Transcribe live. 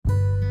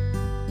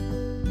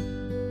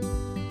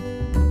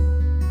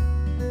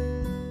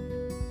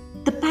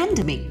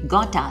pandemic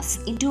got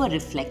us into a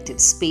reflective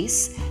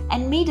space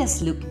and made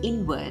us look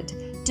inward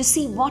to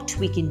see what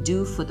we can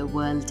do for the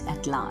world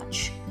at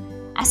large.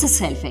 As a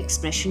self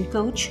expression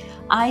coach,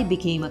 I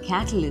became a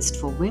catalyst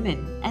for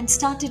women and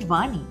started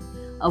Vani,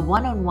 a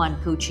one on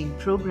one coaching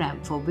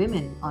program for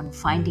women on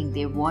finding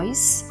their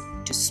voice,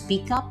 to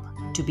speak up,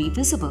 to be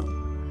visible.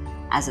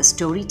 As a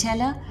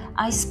storyteller,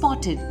 I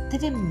spotted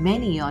there were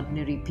many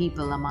ordinary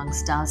people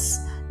amongst us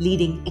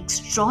leading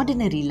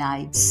extraordinary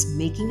lives,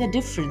 making a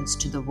difference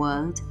to the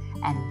world,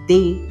 and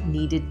they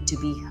needed to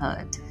be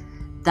heard.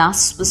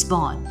 Thus was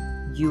born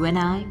You and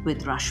I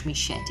with Rashmi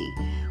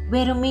Shetty,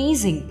 where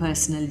amazing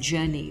personal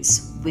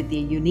journeys with their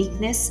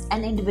uniqueness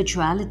and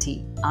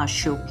individuality are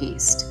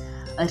showcased,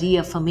 a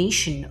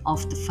reaffirmation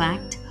of the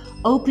fact: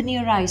 open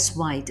your eyes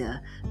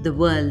wider. The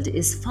world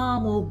is far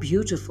more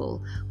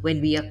beautiful when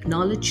we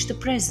acknowledge the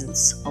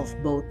presence of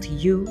both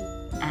you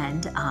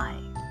and I.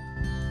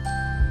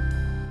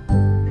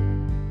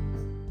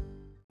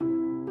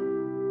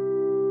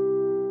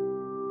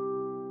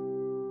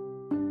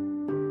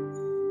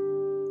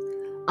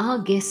 Our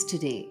guests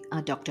today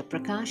are Dr.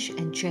 Prakash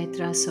and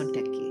Chaitra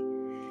Sontake.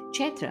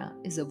 Chaitra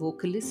is a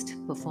vocalist,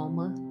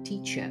 performer,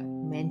 teacher,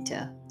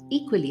 mentor,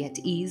 equally at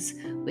ease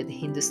with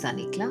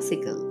Hindustani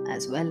classical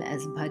as well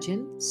as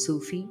bhajan,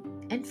 Sufi,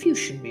 and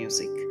fusion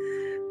music.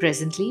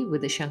 Presently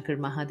with the Shankar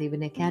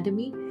Mahadevan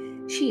Academy,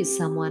 she is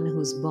someone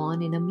who's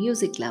born in a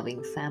music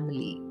loving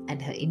family,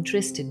 and her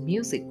interest in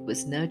music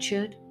was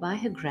nurtured by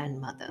her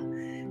grandmother.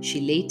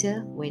 She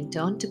later went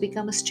on to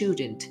become a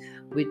student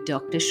with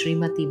Dr.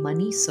 Srimati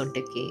Mani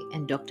Sontake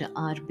and Dr.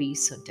 R.B.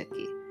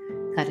 Sontake.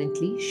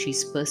 Currently,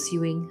 she's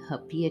pursuing her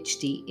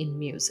PhD in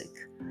music.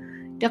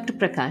 Dr.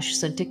 Prakash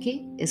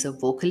Sontake is a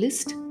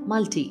vocalist,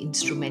 multi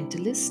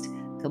instrumentalist,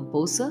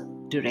 composer,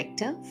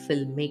 director,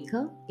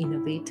 filmmaker,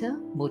 innovator,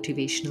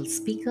 motivational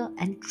speaker,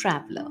 and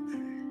traveler.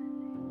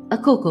 A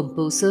co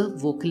composer,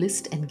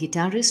 vocalist, and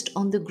guitarist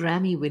on the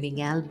Grammy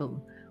winning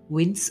album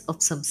Winds of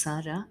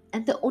Samsara,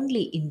 and the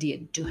only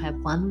Indian to have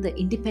won the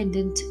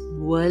Independent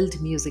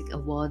World Music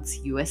Awards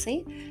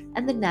USA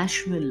and the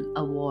National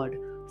Award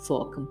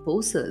for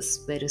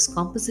Composers, where his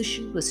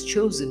composition was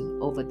chosen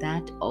over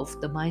that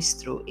of the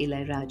maestro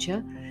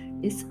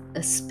Ilaiyaraaja, is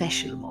a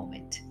special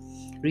moment.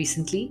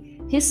 Recently,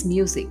 his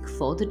music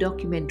for the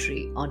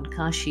documentary on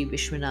Kashi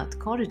Vishwanath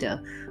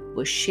Corridor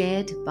was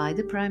shared by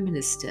the Prime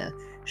Minister,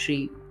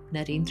 Sri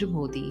Narendra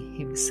Modi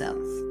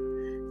himself.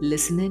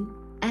 Listen in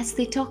as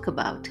they talk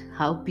about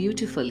how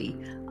beautifully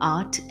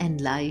art and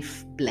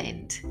life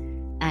blend,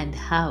 and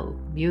how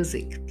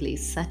music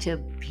plays such a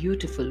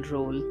beautiful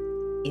role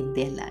in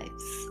their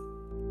lives.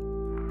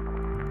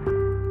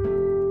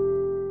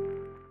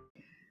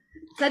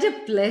 Such a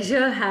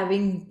pleasure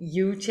having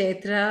you,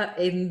 Chaitra,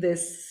 in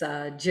this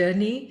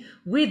journey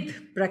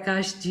with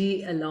Prakash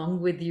ji along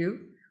with you.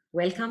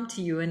 Welcome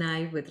to You and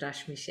I with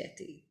Rashmi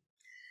Shetty.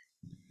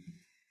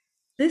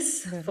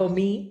 This, for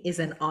me, is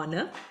an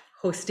honor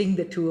hosting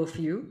the two of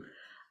you.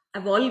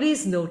 I've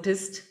always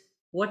noticed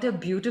what a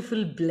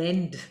beautiful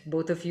blend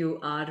both of you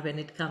are when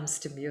it comes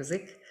to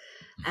music.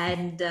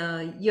 And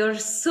you're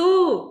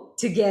so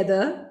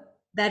together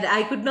that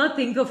I could not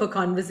think of a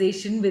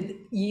conversation with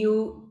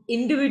you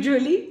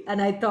individually.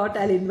 And I thought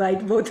I'll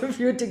invite both of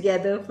you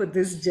together for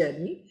this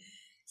journey.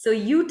 So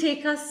you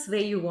take us where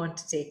you want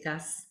to take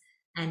us,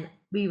 and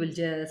we will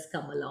just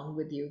come along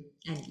with you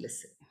and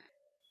listen.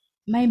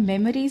 My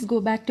memories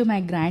go back to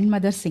my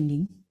grandmother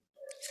singing.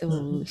 So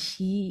Mhm.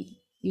 she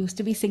used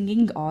to be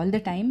singing all the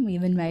time,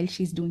 even while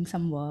she's doing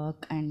some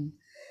work and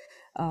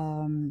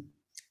um,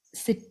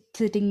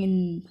 sitting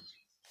in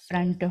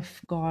front of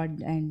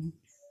God and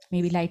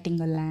maybe lighting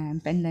a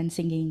lamp and then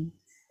singing.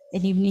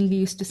 In evening, we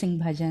used to sing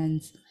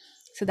bhajans.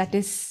 So that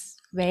is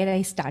where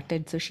I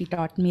started. So she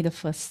taught me the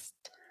first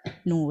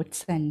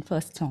notes and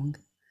first song.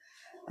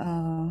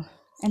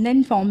 And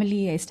then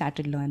formally, I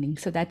started learning.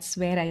 So that's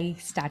where I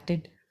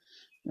started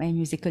my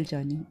musical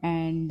journey.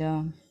 And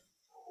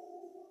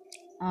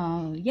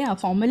yeah,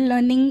 formal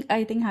learning,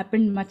 I think,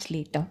 happened much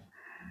later.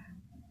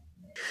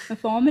 My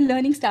formal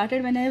learning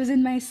started when I was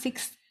in my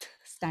sixth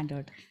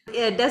standard.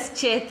 Does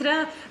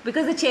Chaitra,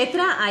 because the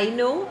Chaitra I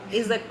know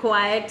is a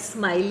quiet,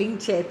 smiling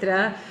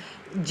Chaitra.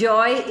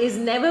 Joy is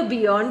never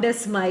beyond a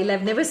smile.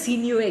 I've never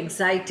seen you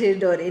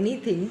excited or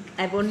anything.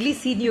 I've only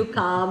seen you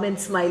calm and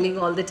smiling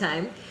all the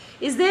time.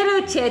 Is there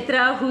a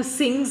Chaitra who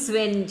sings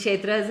when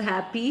Chaitra is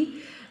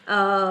happy,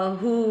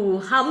 who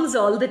hums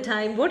all the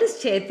time? What is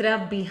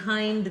Chaitra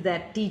behind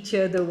that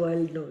teacher the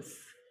world knows?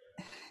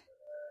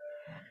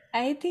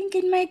 I think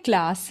in my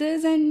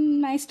classes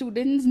and my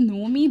students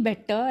know me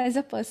better as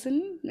a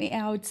person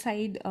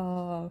outside.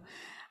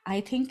 I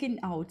think in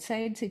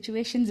outside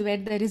situations where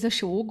there is a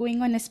show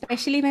going on,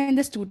 especially when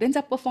the students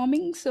are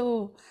performing.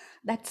 So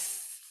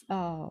that's,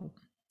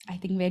 I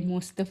think, where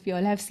most of you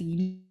all have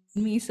seen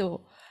me.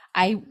 So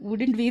I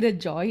wouldn't be the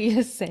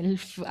joyous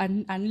self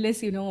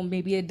unless,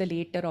 maybe at the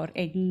later or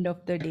end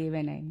of the day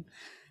when I'm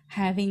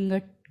having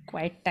a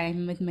quiet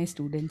time with my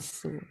students.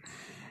 So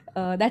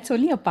that's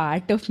only a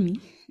part of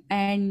me.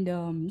 And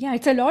yeah,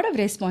 it's a lot of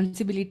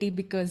responsibility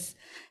because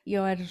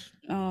you're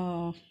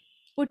uh,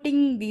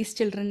 putting these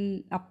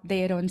children up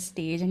there on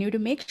stage and you have to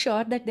make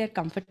sure that they're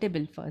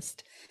comfortable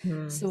first.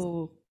 Hmm.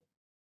 So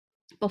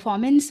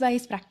performance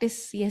wise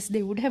practice, yes,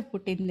 they would have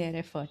put in their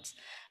efforts,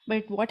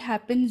 but what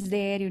happens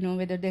there,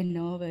 whether they're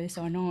nervous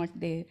or not,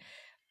 they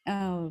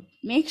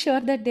make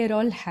sure that they're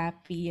all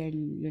happy.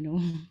 And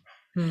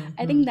Hmm.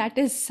 I Hmm. think that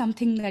is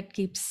something that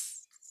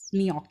keeps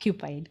my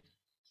mind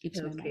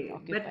Okay,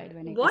 but occupied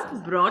when I do what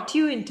that. brought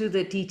you into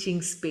the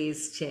teaching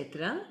space,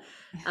 Chetra?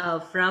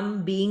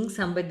 From being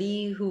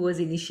somebody who was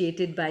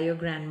initiated by your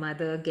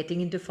grandmother,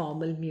 getting into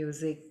formal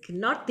music,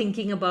 not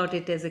thinking about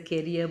it as a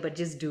career, but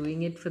just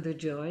doing it for the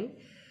joy.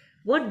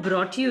 What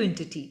brought you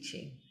into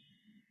teaching?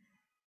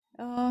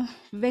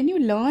 When you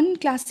learn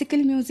classical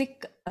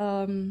music,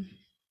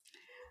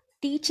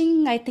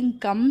 teaching, I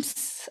think,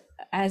 comes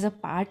as a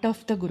part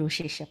of the Guru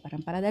Shishya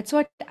Parampara. That's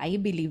what I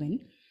believe in.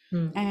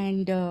 Hmm.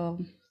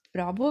 And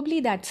probably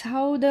that's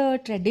how the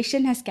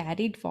tradition has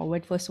carried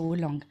forward for so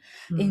long,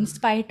 in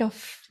spite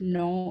of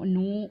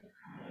no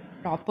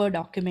proper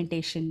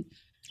documentation.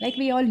 Like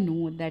we all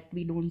know that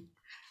we don't,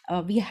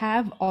 we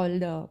have all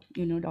the,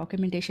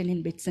 documentation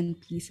in bits and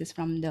pieces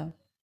from the,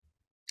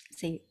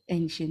 say,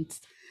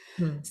 ancients.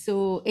 Hmm.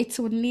 So it's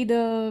only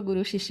the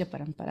Guru Shishya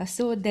Parampara.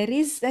 So there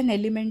is an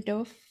element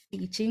of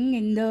teaching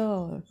in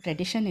the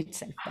tradition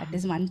itself. That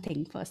is one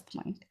thing, first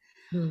point.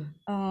 Hmm.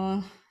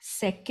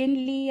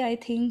 Secondly, I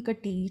think a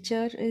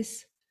teacher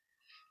is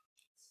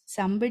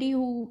somebody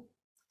who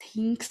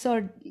thinks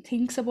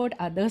about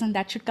others, and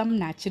that should come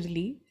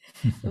naturally.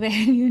 Where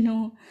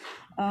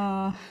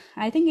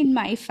I think in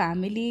my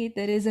family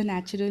there is a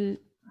natural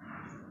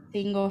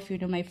thing of,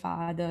 my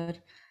father,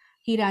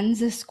 he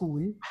runs a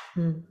school,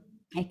 Hmm.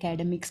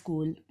 academic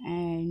school,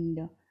 and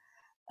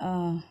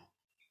uh,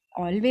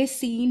 always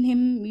seen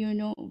him,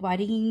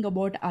 worrying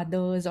about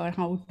others, or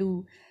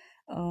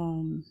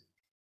um,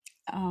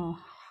 uh,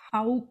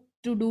 how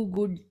to do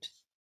good,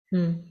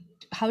 Hmm.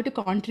 how to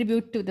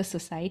contribute to the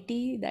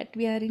society that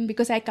we are in.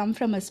 Because I come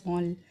from a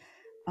small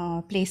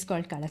place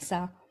called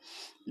Kalasa.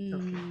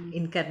 Okay. Mm,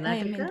 In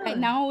I mean, Karnataka?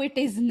 now it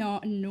is no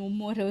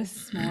more a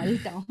small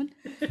town.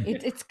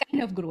 It's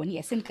kind of grown,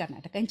 yes, in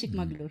Karnataka, in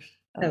Chikmagalur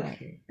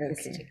Okay. Okay.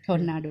 district,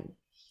 Hornadu.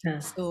 Huh.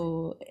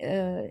 So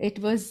it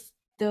was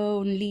the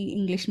only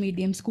English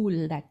medium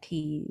school that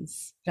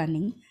he's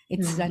running.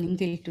 It's Hmm. running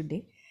till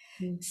today.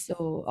 Hmm.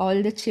 So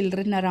all the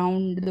children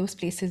around those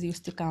places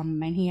used to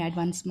come, and he had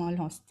one small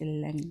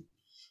hostel, and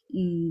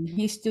he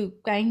used to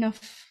kind of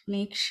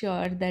make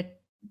sure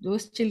that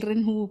those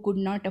children who could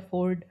not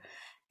afford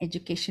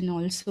education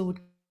also would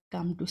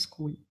come to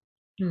school.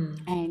 Hmm.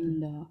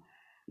 And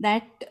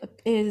that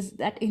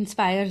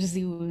inspires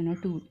you,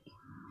 to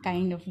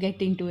kind of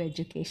get into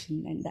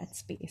education and that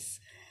space.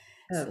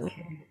 So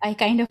Okay. I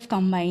kind of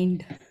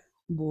combined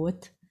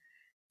both.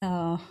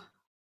 uh,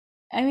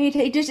 I mean,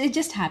 it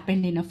just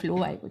happened in a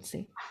flow, I would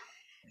say.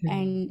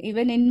 And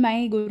even in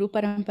my Guru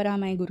Parampara,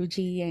 my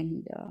Guruji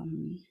and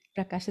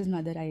Prakash's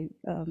mother, I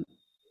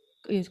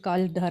is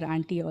called her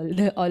auntie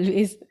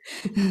always.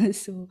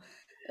 So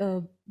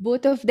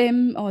both of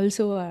them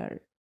also are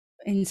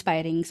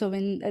inspiring. So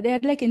when they are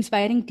like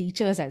inspiring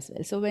teachers as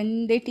well. So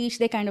when they teach,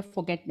 they kind of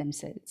forget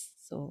themselves.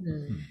 So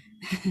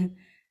Hmm.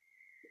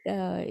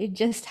 it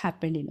just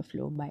happened in a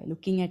flow by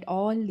looking at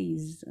all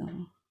these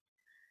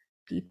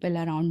people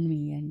around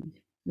me and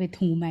with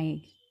whom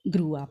I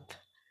grew up.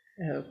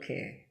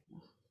 Okay.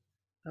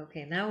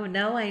 Okay,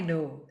 now I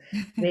know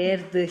where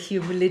the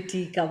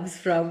humility comes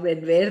from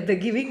and where the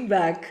giving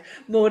back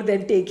more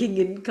than taking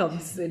in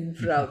comes in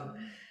from.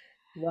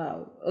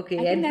 Wow. I Okay,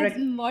 think and that's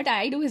what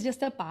I do is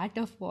just a part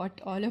of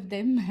what all of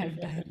them have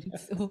done.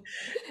 So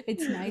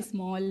it's my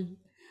small,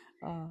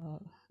 uh,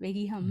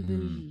 very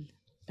humble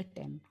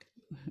attempt.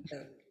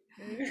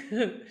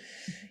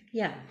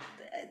 yeah,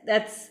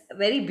 that's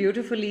very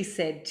beautifully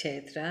said,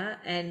 Chaitra,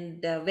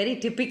 and very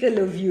typical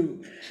of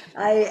you.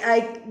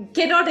 I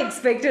cannot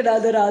expect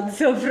another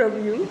answer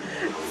from you.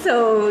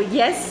 So,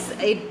 yes,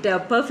 it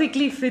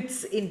perfectly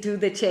fits into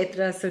the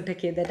Chaitra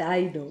Sutake that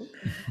I know.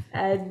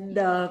 And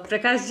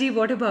Prakashji,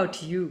 what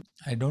about you?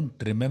 I don't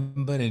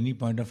remember any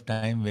point of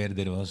time where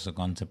there was a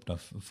concept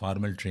of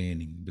formal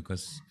training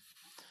because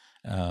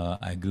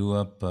I grew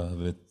up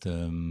with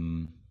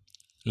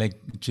like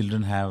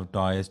children have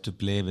toys to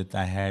play with.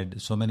 I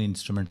had so many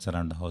instruments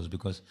around the house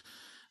because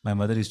my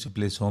mother used to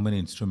play so many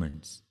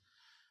instruments.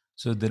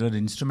 So there were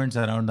instruments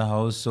around the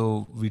house.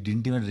 So we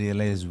didn't even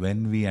realize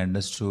when we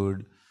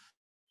understood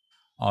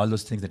all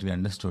those things that we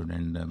understood.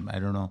 And I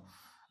don't know,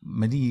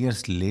 many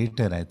years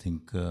later, I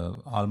think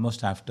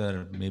almost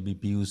after maybe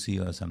PUC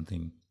or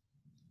something,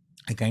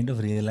 I kind of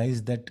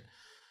realized that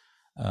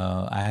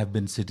I have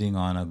been sitting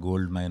on a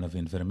gold mine of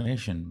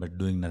information, but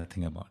doing nothing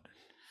about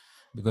it.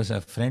 Because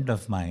a friend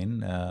of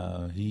mine,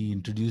 he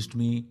introduced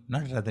me,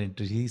 not rather,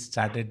 he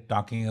started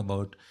talking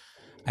about.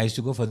 I used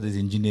to go for these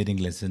engineering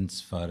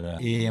lessons for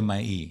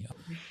AMIE.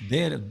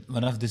 There,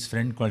 one of this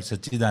friend called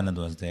Sachidanand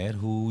was there,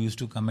 who used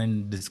to come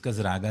and discuss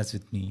ragas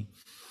with me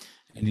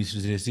And he used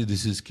to say, "See,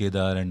 this is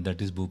Kedar and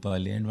that is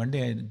Bhupali." And one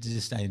day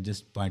I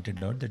just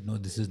pointed out that no,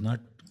 this is not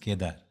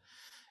Kedar.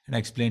 And I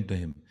explained to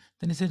him.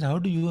 Then he said, "How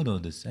do you know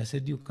this?" I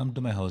said, "You come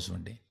to my house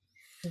one day."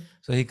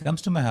 So he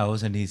comes to my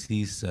house and he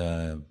sees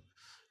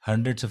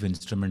hundreds of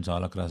instruments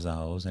all across the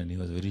house, and he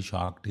was very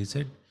shocked. He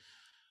said,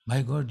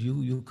 "My God,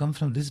 you come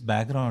from this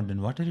background,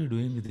 and what are you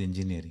doing with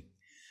engineering?"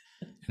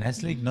 And I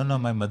was like, "No, no,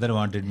 my mother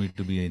wanted me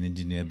to be an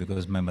engineer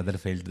because my mother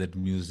felt that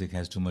music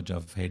has too much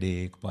of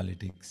headache,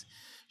 politics,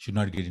 should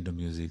not get into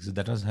music." So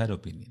that was her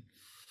opinion.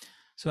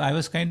 So I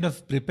was kind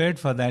of prepared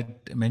for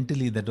that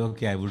mentally, that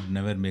okay, I would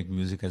never make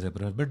music as a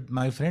profession. But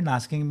my friend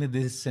asking me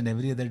this and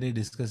every other day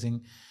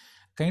discussing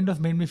kind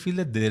of made me feel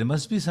that there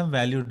must be some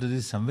value to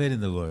this somewhere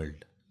in the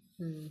world.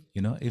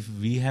 If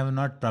we have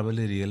not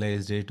probably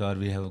realized it, or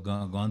we have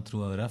gone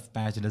through a rough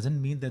patch, it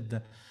doesn't mean that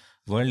the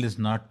world is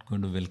not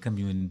going to welcome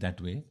you in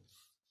that way.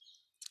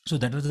 So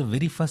that was the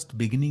very first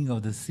beginning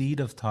of the seed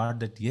of thought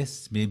that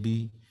yes,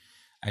 maybe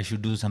I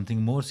should do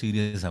something more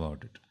serious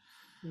about it.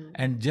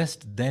 And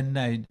just then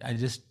I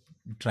just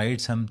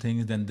tried some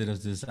things. Then there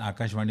was this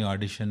Akashvani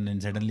audition,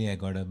 and suddenly I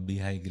got a B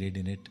high grade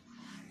in it,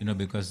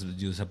 because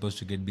you're supposed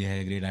to get B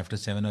high grade after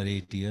 7 or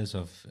 8 years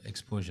of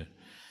exposure.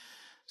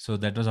 So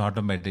that was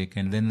automatic.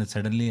 And then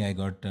suddenly I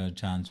got a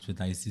chance with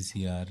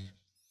ICCR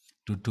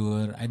to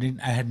tour.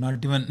 I had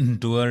not even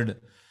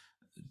toured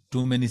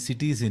too many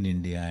cities in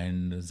India,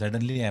 and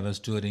suddenly I was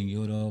touring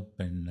Europe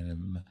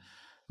and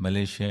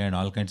Malaysia and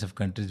all kinds of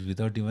countries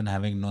without even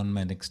having known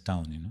my next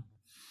town.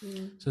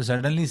 So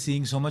suddenly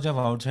seeing so much of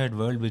outside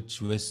world,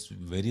 which was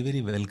very,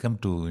 very welcome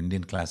to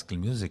Indian classical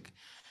music.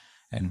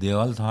 And they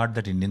all thought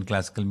that Indian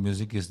classical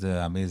music is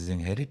the amazing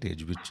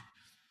heritage, which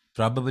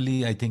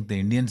probably I think the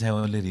Indians have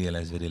only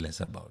realized very less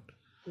about.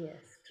 Yes,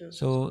 true.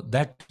 So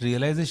that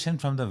realization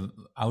from the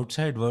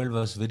outside world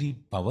was very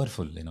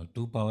powerful,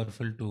 too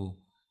powerful to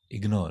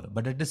ignore.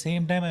 But at the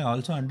same time, I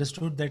also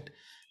understood that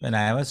when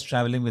I was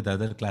traveling with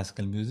other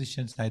classical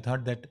musicians, I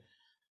thought that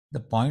the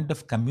point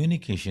of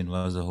communication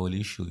was the whole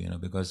issue,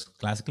 because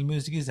classical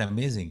music is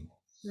amazing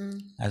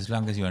as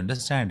long as you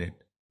understand it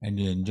and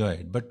you enjoy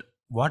it. But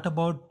what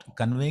about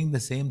conveying the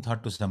same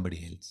thought to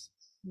somebody else?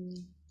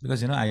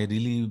 Because I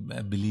really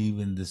believe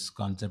in this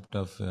concept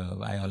of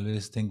I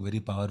always think very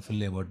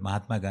powerfully about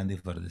Mahatma Gandhi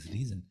for this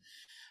reason.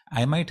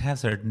 I might have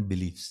certain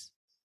beliefs,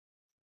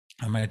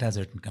 I might have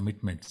certain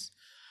commitments,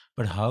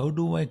 but how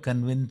do I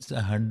convince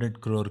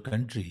 100 crore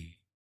country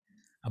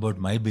about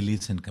my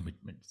beliefs and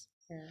commitments?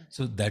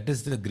 So that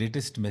is the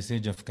greatest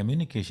message of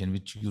communication,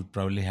 which you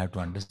probably have to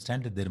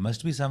understand, that there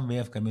must be some way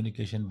of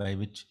communication by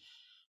which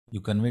you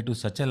convey to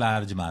such a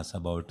large mass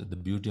about the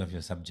beauty of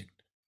your subject.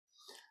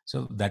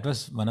 So that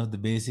was one of the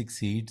basic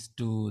seeds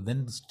to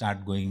then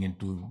start going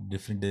into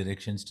different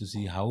directions to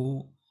see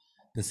how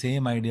the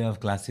same idea of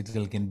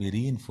classical can be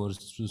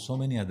reinforced through so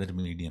many other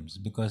mediums.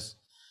 Because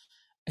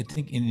I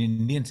think in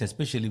Indians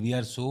especially, we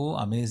are so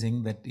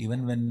amazing that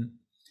even when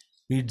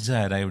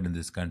pizza arrived in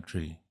this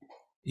country,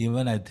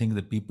 even I think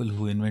the people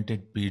who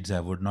invented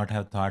pizza would not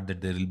have thought that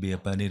there will be a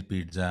paneer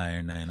pizza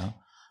and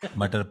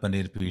butter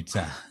paneer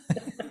pizza.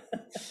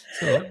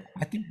 So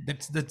I think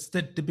that's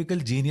the typical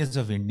genius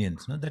of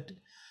Indians, that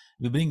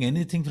we bring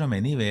anything from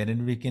anywhere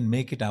and we can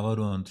make it our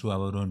own through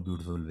our own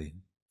beautiful way.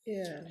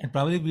 Yeah. And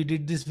probably we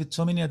did this with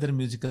so many other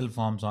musical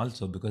forms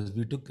also, because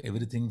we took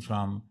everything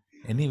from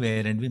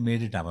anywhere and we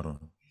made it our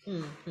own.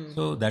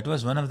 So that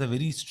was one of the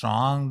very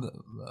strong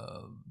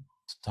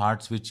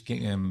thoughts which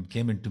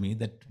came into me,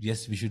 that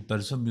yes, we should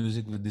pursue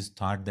music with this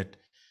thought that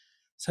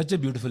such a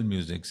beautiful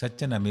music,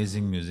 such an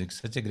amazing music,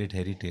 such a great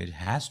heritage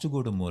has to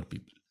go to more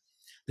people.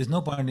 There's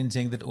no point in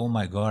saying that, oh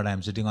my God,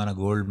 I'm sitting on a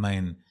gold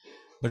mine,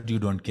 but you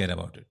don't care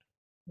about it.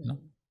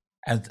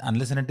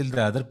 Unless and until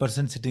the other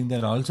person sitting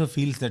there also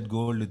feels that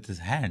gold with his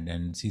hand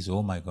and sees,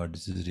 oh my God,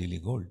 this is really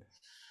gold.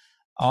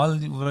 All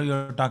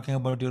you're talking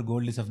about, your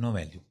gold is of no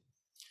value.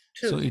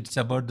 True. So it's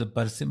about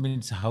the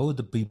means how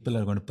the people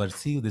are going to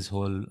perceive this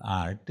whole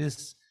art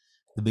is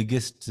the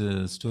biggest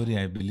story.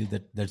 I believe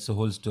that's the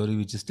whole story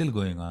which is still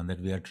going on,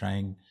 that we are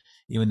trying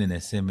even in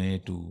SMA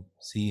to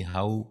see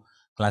how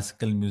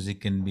classical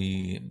music can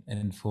be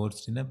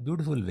enforced in a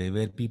beautiful way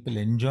where people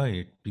enjoy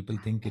it. People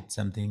think it's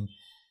something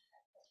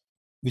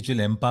which will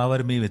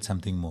empower me with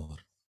something more,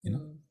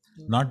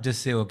 not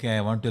just say, okay,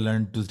 I want to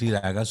learn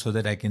 2-3 ragas so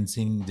that I can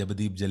sing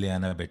Jabdeep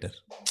Jalyana better.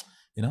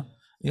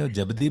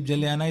 Jabdeep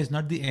Jalyana is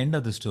not the end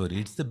of the story,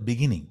 it's the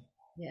beginning.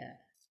 Yeah.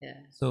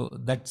 So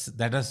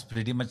that was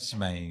pretty much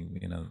my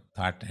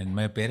thought. And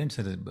my parents,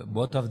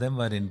 both of them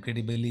were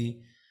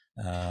incredibly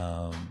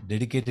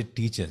dedicated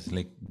teachers.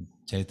 Like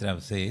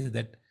Chaitra says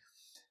that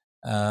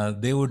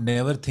they would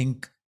never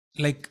think,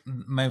 like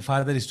my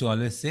father used to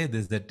always say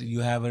this, that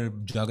you have a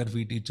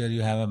geography teacher,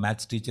 you have a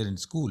maths teacher in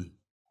school.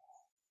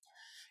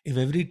 If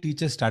every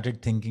teacher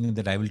started thinking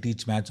that I will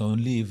teach maths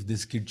only if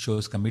this kid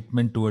shows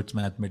commitment towards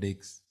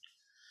mathematics,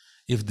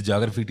 if the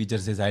geography teacher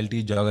says I'll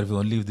teach geography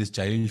only if this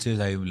child says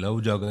I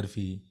love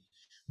geography,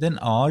 then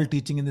all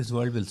teaching in this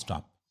world will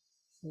stop.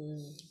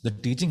 The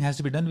teaching has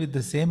to be done with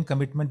the same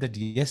commitment that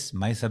yes,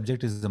 my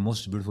subject is the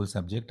most beautiful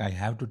subject. I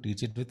have to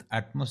teach it with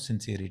utmost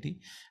sincerity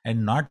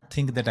and not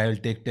think that I will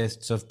take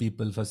tests of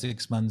people for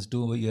 6 months,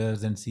 2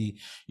 years and see,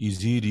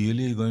 is he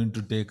really going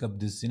to take up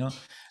this?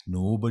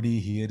 Nobody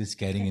here is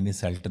carrying any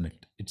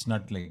sultanate. It's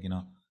not like,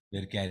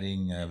 we're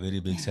carrying a very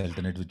big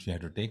sultanate which we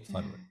have to take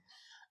forward.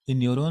 In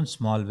your own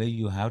small way,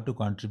 you have to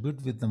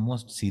contribute with the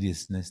most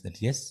seriousness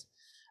that yes,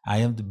 I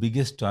am the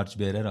biggest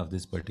torchbearer of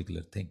this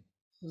particular thing.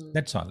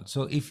 That's all.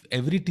 So if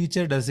every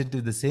teacher does it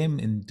with the same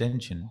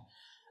intention,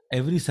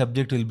 every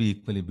subject will be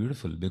equally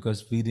beautiful,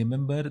 because we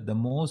remember the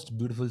most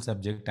beautiful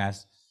subject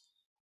as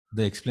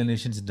the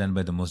explanation is done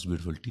by the most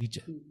beautiful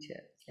teacher.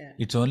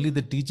 It's only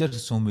the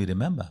teachers whom we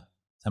remember,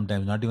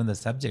 sometimes not even the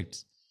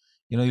subjects.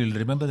 You'll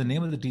remember the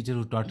name of the teacher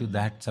who taught you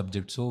that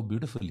subject so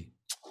beautifully.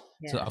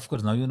 So of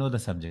course now you know the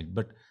subject,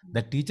 but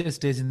that teacher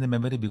stays in the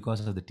memory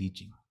because of the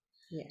teaching.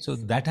 So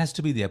that has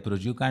to be the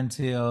approach. You can't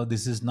say, oh,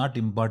 this is not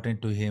important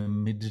to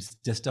him, it's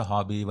just a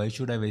hobby, why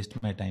should I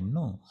waste my time?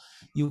 No,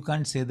 you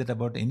can't say that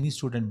about any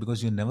student,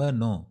 because you never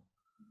know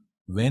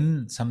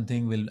when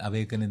something will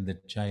awaken in the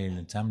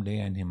child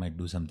someday and he might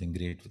do something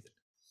great with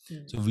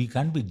it. So we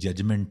can't be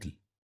judgmental.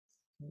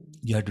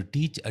 You have to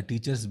teach. A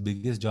teacher's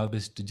biggest job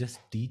is to just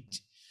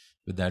teach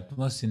with the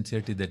utmost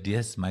sincerity that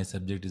yes, my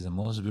subject is the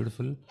most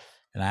beautiful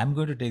and I'm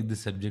going to take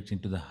this subject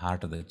into the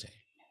heart of the child.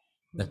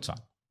 That's all.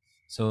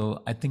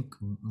 So I think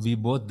we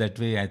both that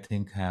way, I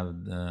think,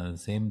 have the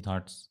same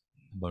thoughts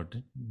about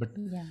it, but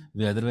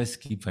we otherwise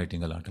keep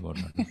fighting a lot about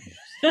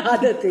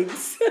other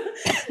things.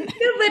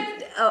 No,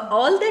 but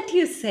all that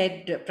you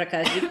said,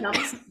 Prakash, it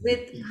comes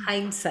with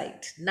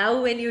hindsight.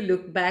 Now, when you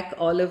look back,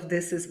 all of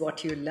this is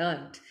what you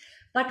learned.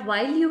 But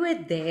while you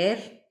were there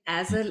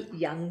as a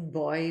young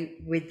boy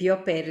with your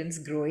parents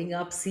growing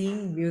up,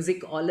 seeing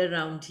music all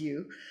around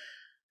you,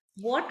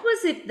 what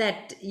was it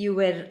that you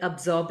were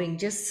absorbing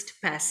just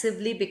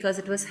passively because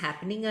it was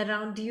happening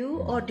around you?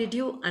 Or did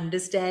you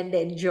understand,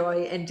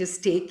 enjoy, and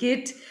just take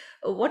it?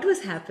 What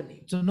was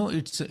happening? So no,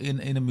 it's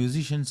in a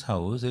musician's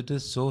house. It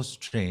is so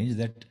strange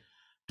that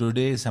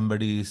today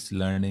somebody is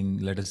learning,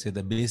 let us say,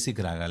 the basic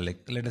raga, like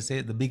let us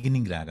say the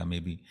beginning raga.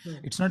 Maybe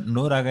it's not,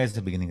 no raga is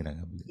the beginning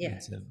raga.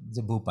 It's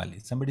a Bhopali.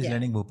 Somebody is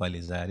learning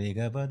Bhopali.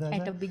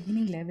 At a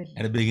beginning level.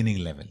 At a beginning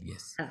level,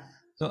 yes.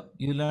 So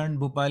you learn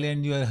Bhopali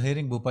and you are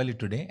hearing Bhopali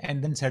today,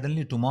 and then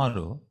suddenly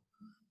tomorrow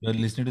you are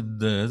listening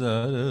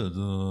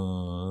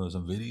to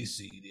some very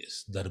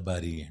serious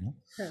darbari,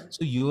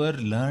 So your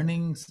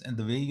learnings and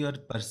the way you are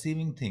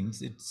perceiving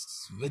things,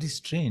 it's very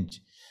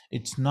strange.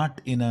 It's not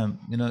in a,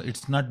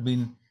 it's not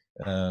been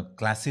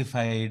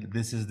classified.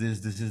 This is this,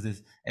 this is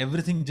this.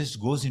 Everything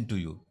just goes into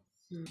you.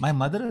 My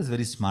mother was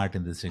very smart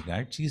in this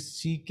regard.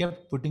 She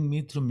kept putting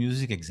me through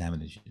music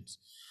examinations.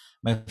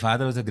 My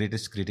father was the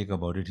greatest critic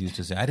about it. He used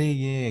to say, "Arey,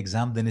 ye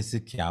exam dene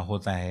se kya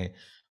hota hai?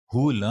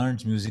 Who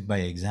learns music by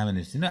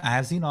examination?" I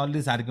have seen all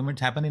these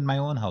arguments happen in my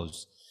own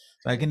house,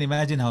 so I can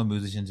imagine how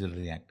musicians will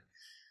react.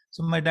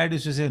 So my dad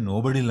used to say,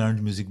 "Nobody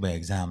learns music by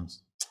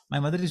exams." My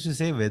mother used to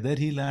say, whether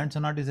he learns or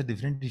not is a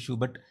different issue,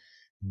 but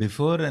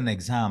before an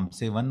exam,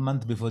 say 1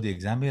 month before the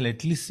exam, he'll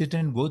at least sit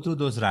and go through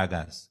those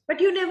ragas. But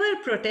you never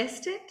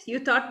protested? You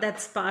thought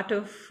that's part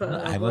of.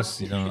 I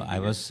was, I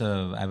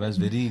was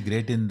very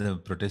great in the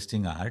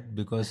protesting art,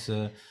 because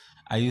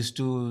I used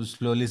to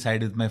slowly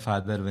side with my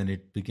father when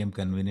it became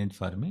convenient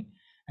for me,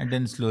 and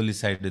then slowly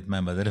side with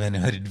my mother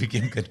whenever it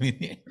became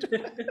convenient.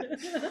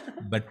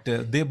 But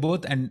they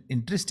both, and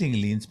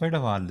interestingly, in spite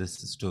of all this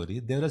story,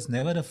 there was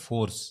never a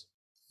force.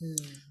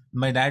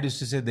 My dad used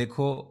to say,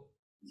 "Dekho,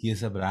 ये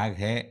सब राग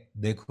है,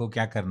 देखो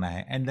क्या करना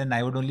है," and then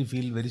I would only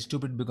feel very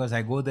stupid because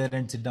I go there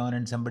and sit down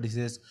and somebody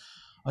says,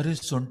 "अरे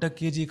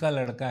सोनटक्के जी का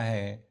लड़का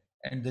है,"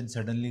 and then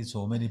suddenly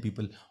so many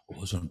people,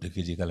 "Oh,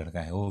 Sontakke जी का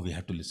लड़का है, oh, we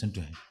have to listen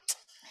to him,"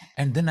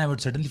 and then I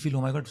would suddenly feel,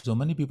 "Oh my God, so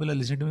many people are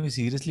listening to me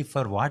seriously,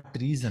 for what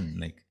reason?"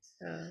 Like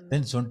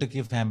then Sontake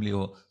family.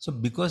 Oh, so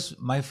because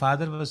my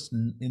father was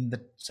in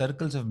the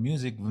circles of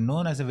music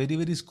known as a very,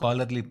 very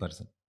scholarly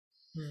person.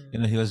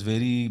 He was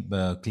very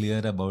clear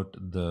about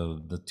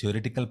the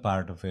theoretical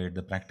part of it,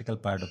 the practical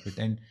part of it,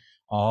 and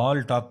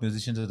all top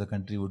musicians of the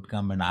country would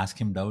come and ask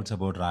him doubts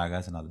about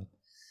ragas and all that.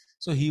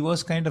 So he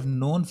was kind of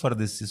known for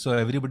this. So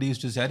everybody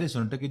used to say, "Arey,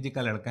 Sontake ji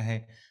ka ladka hai,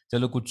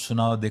 chalo kuch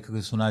sunao,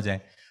 dekho suna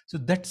jaye." So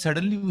that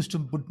suddenly used to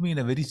put me in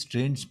a very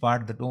strange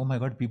spot that, oh my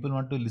God, people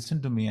want to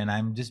listen to me and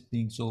I'm just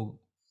being so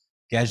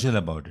casual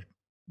about it.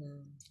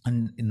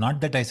 And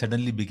not that I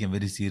suddenly became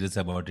very serious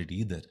about it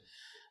either.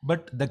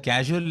 But the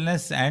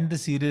casualness and the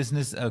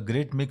seriousness, a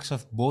great mix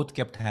of both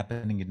kept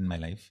happening in my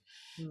life,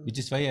 which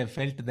is why I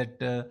felt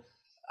that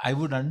I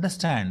would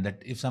understand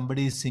that if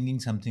somebody is singing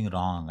something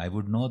wrong, I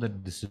would know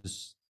that this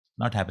is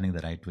not happening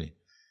the right way.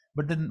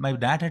 But then my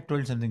dad had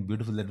told something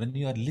beautiful, that when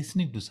you are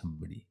listening to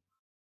somebody,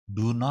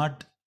 do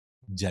not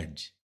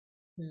judge.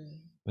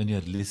 When you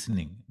are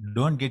listening,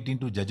 don't get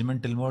into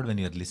judgmental mode when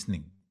you are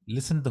listening.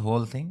 Listen to the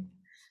whole thing.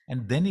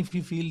 And then if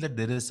you feel that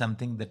there is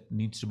something that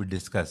needs to be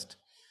discussed,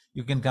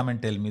 You can come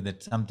and tell me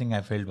that something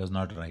I felt was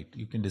not right.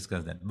 You can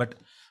discuss that, but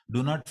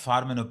do not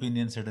form an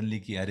opinion suddenly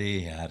ki are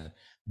yaar,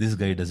 this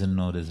guy doesn't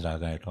know this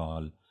raga at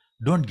all.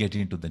 Don't get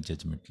into the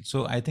judgmental.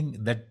 So I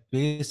think that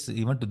pace,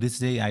 even to this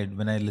day,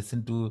 when I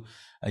listen to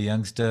a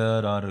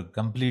youngster or a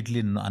completely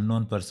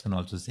unknown person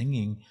also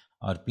singing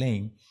or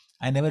playing,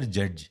 I never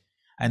judge.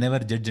 I never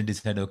judge and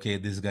decide, okay,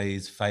 this guy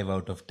is 5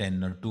 out of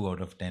 10 or 2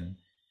 out of 10.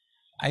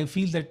 I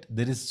feel that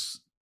there is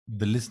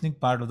the listening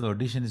part of the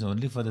audition is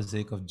only for the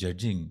sake of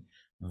judging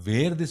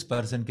where this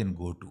person can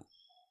go to,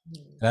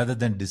 rather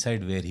than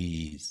decide where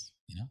he is.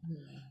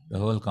 The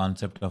whole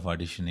concept of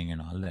auditioning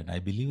and all that. I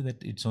believe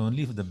that it's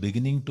only for the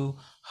beginning to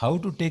how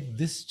to take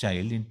this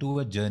child into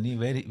a journey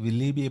where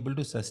will he be able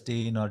to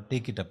sustain or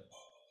take it up,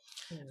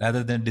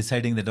 rather than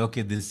deciding that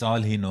okay, this is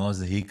all he knows,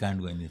 he can't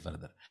go any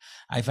further.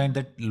 I find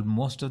that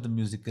most of the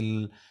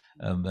musical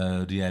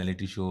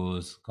reality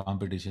shows,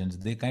 competitions,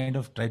 they kind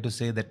of try to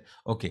say that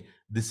okay,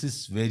 this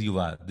is where you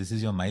are, this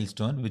is your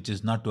milestone, which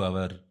is not to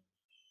our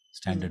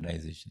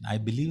standardization. I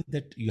believe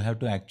that you have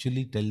to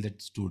actually tell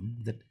that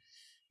student that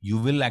you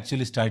will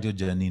actually start your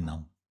journey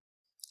now.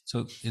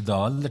 So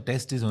all the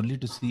test is only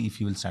to see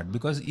if you will start,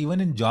 because even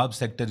in job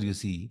sector, you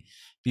see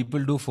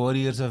people do 4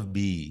 years of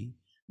BE,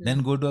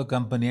 then go to a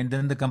company, and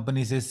then the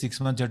company says 6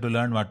 months you have to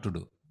learn what to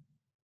do.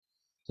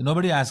 So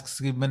nobody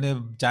asks कि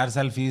मैंने 4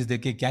 साल fees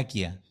देके क्या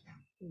किया.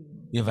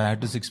 If I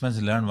had to 6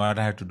 months learn what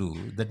I had to do,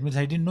 that means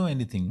I didn't know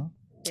anything, no?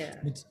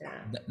 Means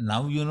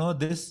now you know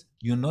this,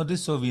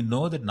 so we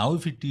know that now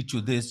if we teach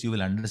you this, you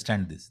will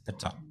understand this.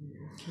 That's all.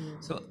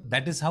 So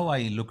that is how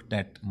I looked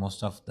at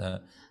most of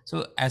the.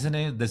 So as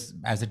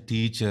a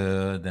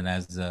teacher, then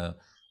as a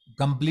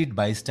complete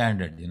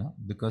bystander,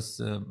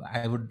 because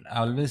I would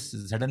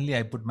always suddenly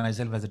I put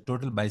myself as a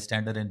total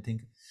bystander and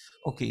think,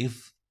 okay,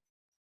 if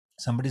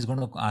somebody is going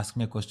to ask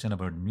me a question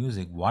about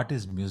music, what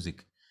is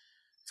music?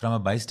 From a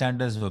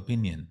bystander's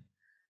opinion,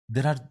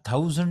 there are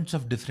thousands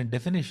of different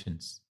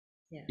definitions.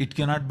 It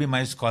cannot be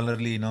my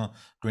scholarly,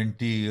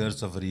 20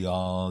 years of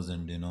riyaz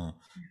and,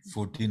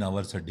 14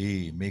 hours a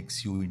day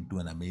makes you into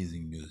an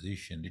amazing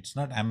musician. It's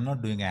not, I'm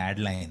not doing an ad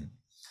line.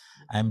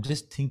 I'm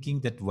just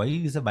thinking that why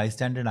is a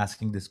bystander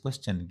asking this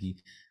question? Ki,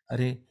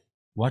 Are,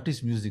 what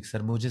is music, sir?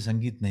 Mujhe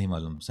sangeet nahi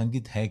malum.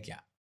 Sangeet hai kya?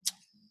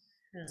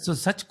 So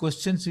such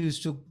questions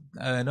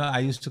I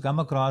used to come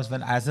across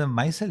when as a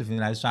myself,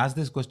 I used to ask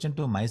this question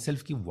to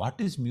myself, ki, what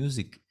is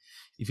music?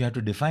 If you have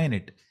to define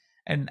it.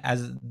 And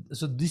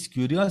so these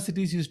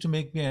curiosities used to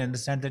make me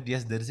understand that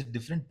yes, there is a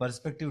different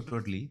perspective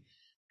totally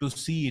to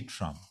see it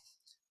from,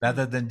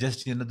 rather than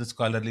just the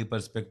scholarly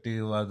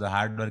perspective or the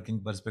hardworking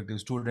perspective.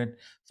 Student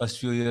first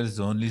few years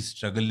only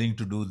struggling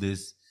to do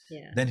this,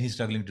 then he's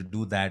struggling to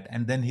do that,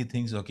 and then he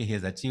thinks okay, he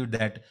has achieved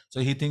that, so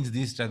he thinks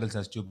these struggles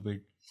are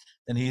stupid,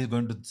 then he is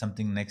going to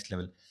something next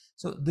level.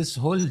 So this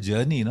whole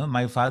journey,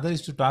 my father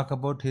used to talk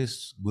about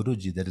his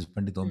Guruji, that is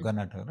Pandit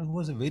Omkarnath Thakur, who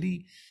was a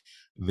very,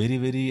 very,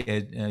 very,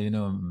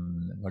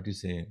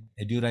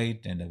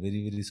 erudite and a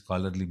very, very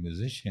scholarly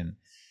musician,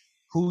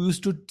 who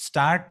used to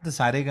start the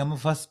Saregama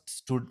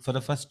for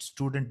the first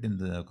student in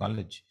the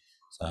college.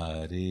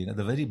 The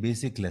very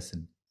basic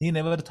lesson. He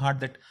never thought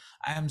that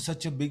I am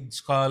such a big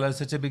scholar,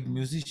 such a big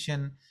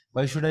musician.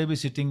 Why should I be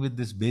sitting with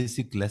these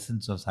basic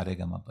lessons of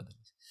Saregama Pada?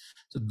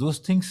 So those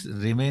things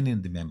remain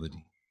in the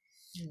memory.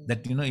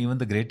 That even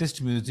the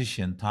greatest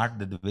musician thought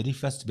that the very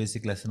first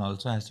basic lesson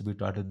also has to be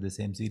taught with the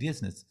same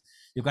seriousness.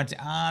 You can't say,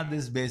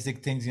 these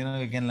basic things, you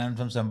can learn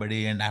from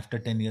somebody, and after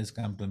 10 years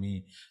come to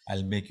me,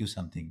 I'll make you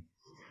something.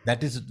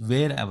 That is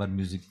where our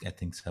music, I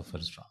think,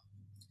 suffers from.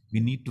 We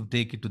need to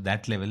take it to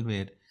that level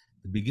where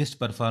the biggest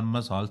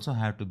performers also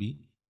have to be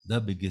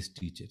the biggest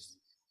teachers.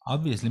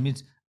 Obviously,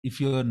 means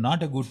if you're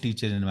not a good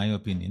teacher, in my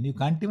opinion, you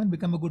can't even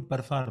become a good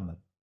performer.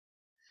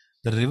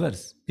 The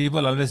reverse.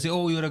 People always say,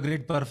 oh, you're a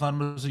great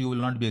performer, so you will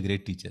not be a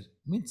great teacher.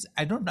 Means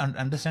I don't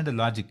understand the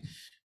logic.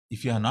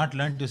 If you have not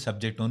learned your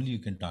subject, only you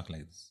can talk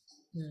like this.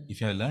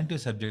 If you have learned your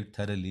subject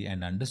thoroughly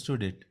and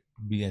understood it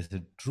to be as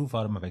a true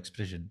form of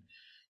expression,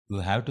 you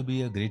have to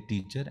be a great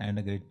teacher and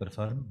a great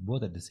performer,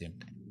 both at the same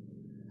time.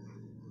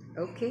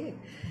 Okay.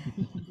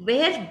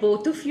 Were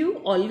both of you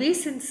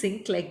always in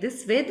sync like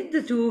this? Where did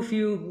the two of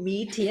you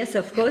meet? Yes,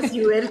 of course,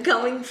 you were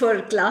coming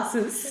for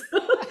classes.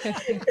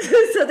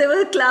 So there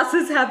were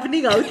classes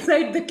happening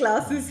outside the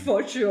classes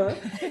for sure.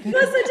 You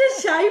are such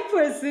a shy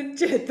person,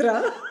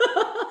 Chaitra.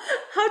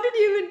 How did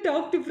you even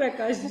talk to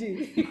Prakash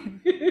ji?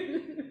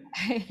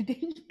 I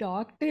didn't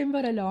talk to him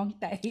for a long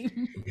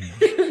time.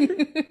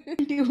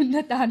 Tune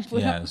the Tanpura.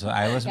 Yeah, so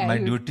my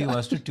duty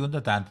was to tune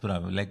the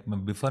Tanpura. Like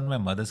before my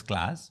mother's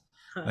class,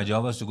 my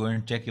job was to go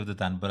and check if the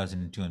Tanpura is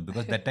in tune,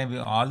 because that time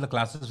all the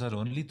classes were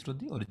only through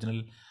the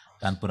original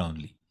Tanpura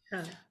only.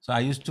 So I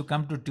used to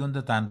come to tune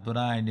the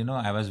Tanpura, and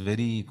I was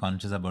very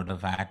conscious about the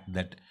fact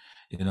that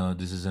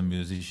this is a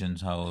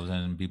musician's house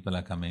and people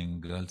are coming,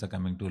 girls are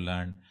coming to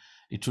learn.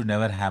 It should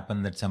never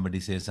happen that somebody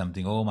says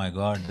something, oh my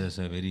God, there's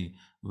a very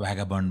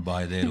vagabond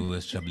boy there who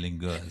is troubling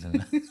girls.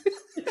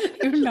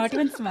 You would not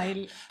even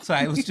smile. So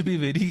I used to be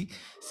very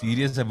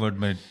serious about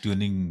my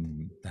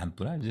tuning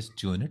Tanpura. I just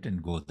tune it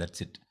and go,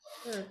 that's it.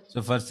 Uh,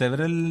 So for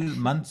several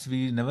months we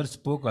never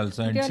spoke also,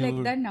 But and you're she like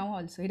would that now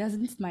also. He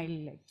doesn't smile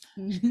like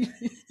see.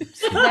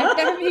 that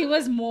time he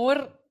was more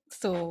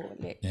so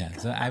like Yeah,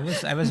 so I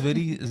was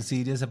very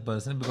serious a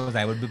person because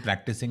I would be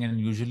practicing, and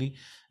usually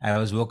I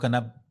was woken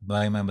up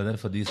by my mother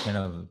for these kind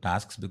of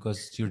tasks because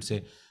she would say,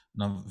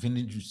 "Now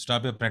finish,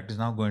 stop your practice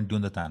now, go and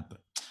tune the tanpa."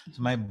 So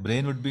my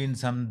brain would be in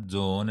some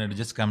zone and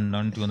just come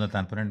down, tune the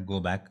tanpa, and go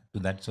back to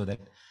that so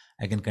that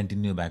I can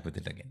continue back with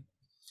it again.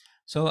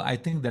 So I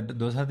think that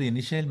those are the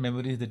initial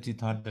memories that she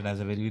thought that as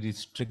a very very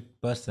strict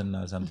person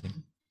or something.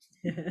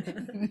 you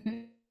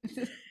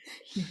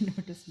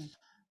notice now.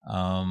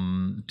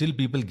 Till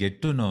people get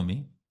to know me,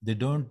 they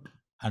don't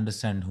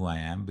understand who I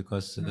am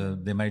because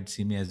they might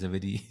see me as a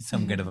very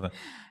some kind of a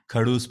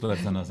khadus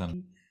person or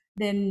something.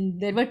 Then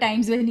there were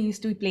times when he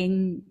used to be playing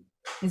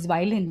his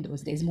violin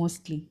those days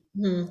mostly,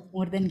 hmm.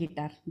 more than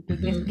guitar. To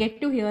get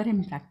to hear him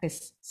practice.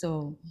 So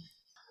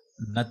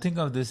Nothing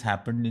of this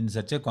happened in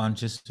such a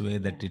conscious way yeah.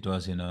 that it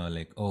was,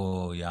 like,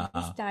 oh It yeah,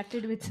 just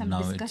started with some now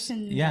it's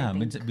discussions, I yeah.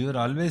 Means think. we were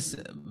always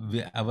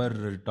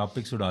our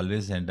topics would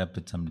always end up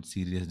with some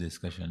serious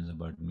discussions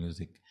about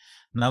music.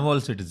 Now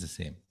also it is the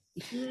same.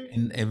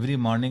 In every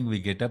morning we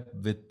get up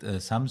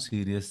with some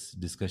serious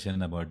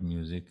discussion about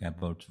music,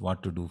 about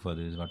what to do for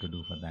this, what to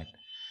do for that.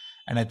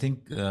 And I think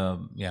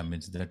yeah,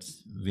 means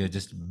that's we are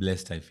just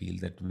blessed. I feel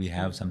that we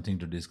have something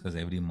to discuss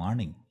every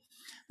morning.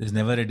 There's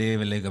never a day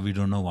where like we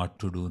don't know what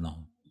to do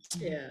now.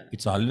 Yeah.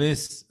 It's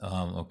always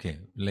okay,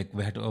 like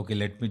we had to, okay,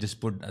 let me just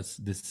put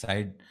this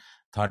side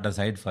thought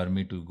aside for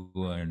me to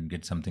go and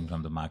get something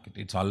from the market.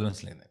 It's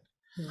always like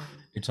that.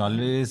 It's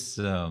always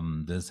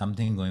there's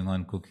something going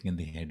on cooking in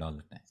the head all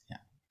the time. Yeah.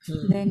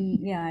 Then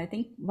yeah, I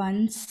think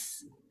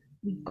once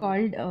we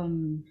called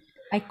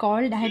I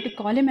had to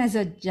call him as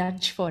a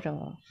judge for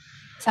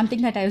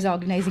something that I was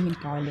organizing in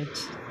college.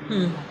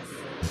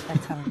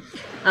 That's how.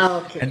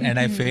 Okay. And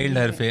I failed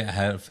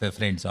her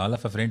friends, all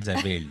of her friends.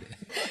 I failed.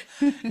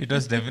 It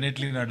was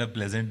definitely not a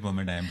pleasant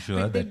moment. I am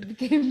sure But they that.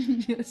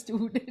 became your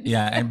students.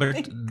 Yeah, and but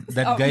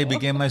that guy Somehow.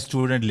 became my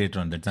student later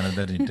on. That's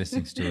another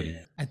interesting story.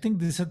 I think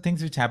these are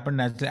things which happen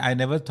naturally. I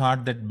never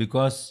thought that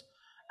because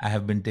I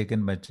have been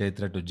taken by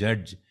Chaitra to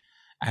judge,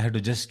 I had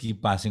to just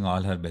keep passing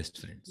all her best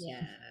friends.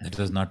 Yeah. That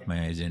was not my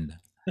agenda.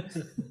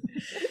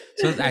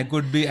 So I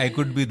could be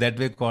that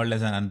way called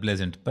as an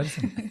unpleasant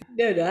person.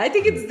 No, no. I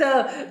think it's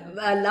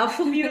the love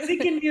for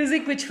music and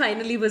music which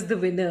finally was the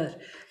winner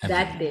that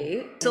Absolutely.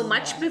 day. So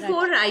much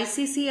before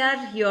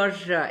ICCR, your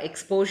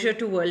exposure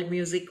to world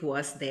music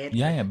was there,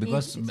 Yeah, yeah, Prakash.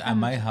 because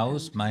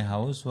my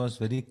house was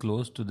very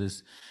close to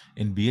this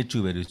in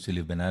BHU where we used to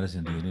live, Benares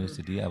in the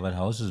university. Our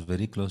house was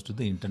very close to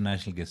the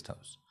international guest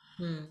house,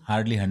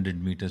 hardly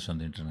 100 meters from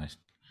the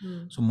international.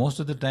 So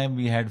most of the time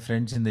we had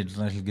friends in the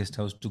international guest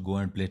house to go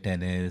and play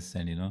tennis,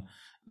 and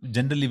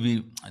generally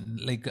we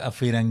like a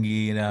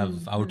Firangi,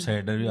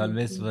 outsider. We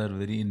always were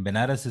very in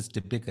Benares is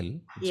typical.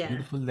 It's Yeah.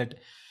 beautiful that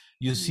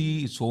you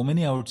see so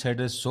many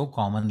outsiders so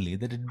commonly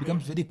that it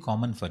becomes very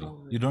common for you.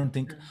 You don't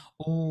think,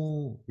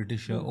 oh,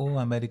 British, oh,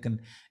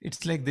 American.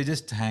 It's like they're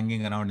just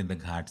hanging around in the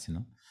ghats.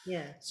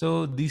 Yeah.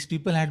 So these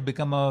people had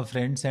become our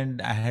friends,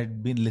 and I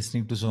had been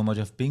listening to so much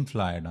of Pink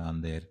Floyd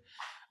on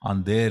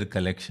their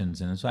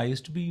collections. So I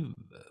used to be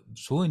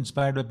so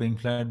inspired by Pink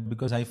Floyd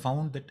because I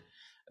found that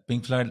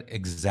Pink Floyd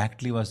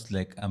exactly was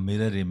like a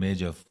mirror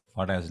image of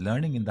what I was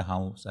learning in the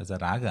house as a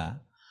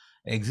raga,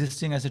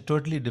 existing as a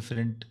totally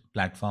different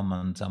platform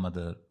on some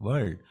other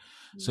world.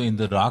 So in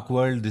the rock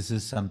world, this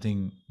is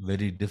something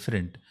very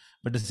different,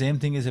 but the same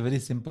thing is a very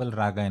simple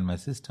raga in my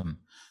system.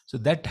 So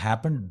that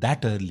happened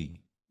that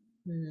early,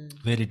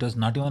 where it was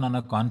not even on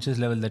a conscious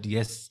level that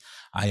yes,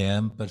 I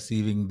am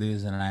perceiving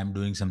this and I am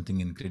doing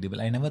something incredible.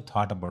 I never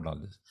thought about all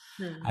this.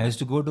 I used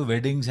to go to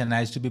weddings and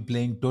I used to be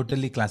playing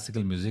totally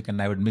classical music,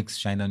 and I would mix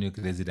Shine On You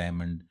Crazy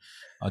Diamond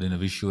or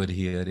Wish You Were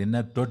Here in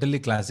a totally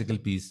classical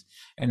piece,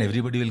 and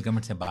everybody will come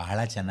and say ಬಹಳ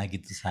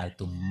ಚೆನ್ನಾಗಿತ್ತು sir,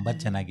 ತುಂಬಾ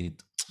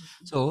ಚೆನ್ನಾಗಿತ್ತು.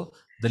 So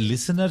the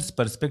listener's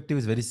perspective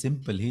is very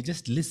simple. He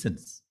just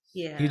listens.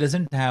 Yeah. He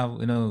doesn't have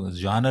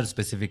genre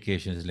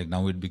specifications like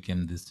now it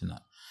became this.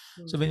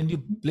 So when you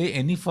play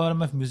any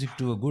form of music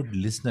to a good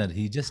listener,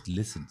 he just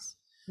listens.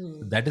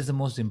 So that is the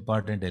most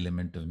important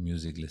element of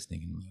music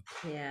listening in me.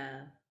 Yeah.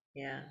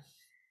 Yeah.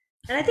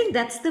 And I think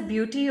that's the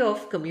beauty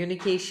of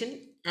communication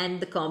and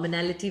the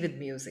commonality with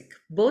music.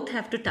 Both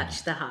have to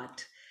touch the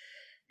heart.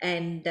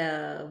 And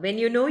when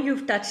you know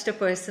you've touched a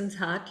person's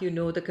heart, you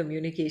know the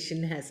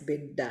communication has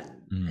been done.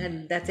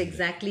 And that's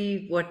exactly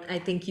what I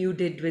think you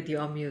did with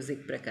your music,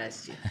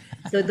 Prakashji.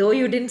 So though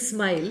you didn't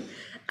smile,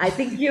 I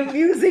think your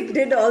music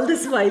did all the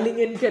smiling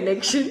and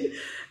connection.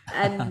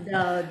 And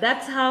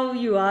that's how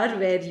you are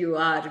where you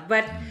are.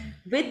 But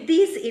with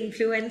these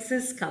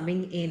influences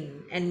coming in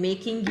and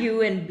making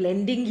you and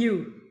blending you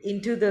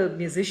into the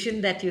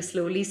musician that you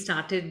slowly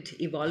started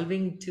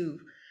evolving to,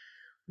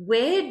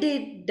 where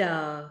did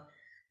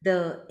the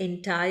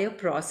entire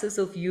process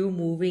of you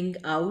moving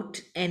out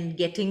and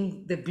getting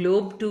the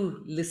globe to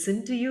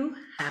listen to you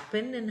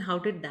happen, and how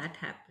did that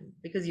happen?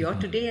 Because you're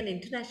today an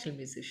international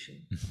musician.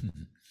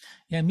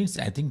 Yeah, means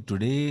I think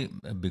today,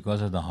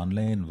 because of the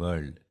online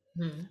world,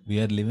 Hmm. we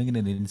are living in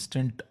an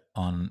instant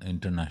on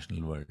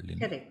international world.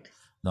 Correct.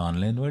 The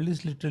online world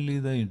is literally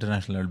the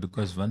international world,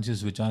 because once you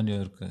switch on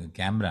your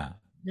camera,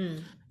 Hmm.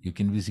 you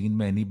can be seen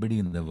by anybody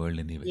in the world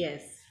anyway.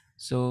 Yes.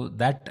 So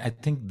that, I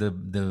think,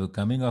 the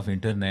coming of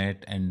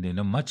internet, and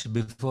much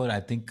before,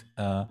 I think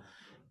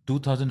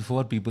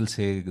 2004, people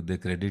say they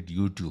credit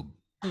YouTube.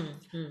 Hmm.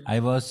 Hmm. I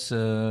was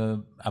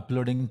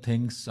uploading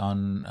things on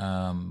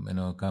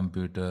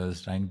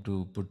computers, trying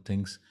to put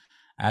things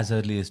as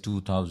early as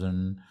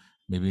 2000,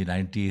 maybe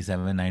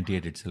 97,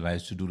 98 itself. I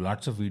used to do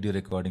lots of video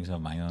recordings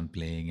of my own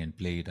playing and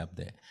play it up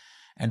there.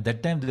 And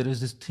that time there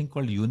was this thing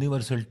called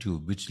Universal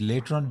Tube, which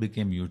later on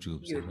became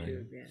YouTube server.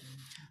 YouTube. Yeah.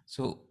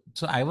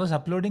 So I was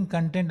uploading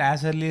content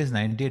as early as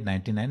 98,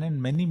 99,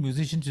 and many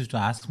musicians used to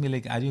ask me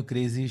like, "Are you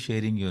crazy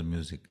sharing your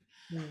music?"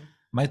 Hmm.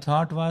 My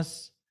thought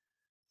was,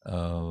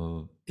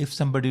 if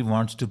somebody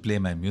wants to play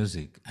my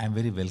music, I'm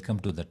very welcome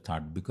to that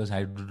thought, because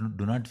I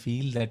do not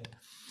feel that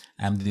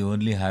I'm the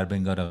only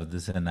harbinger of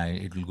this and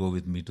it will go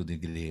with me to the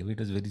grave. It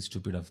was very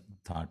stupid of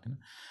thought.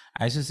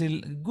 I should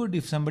say, good,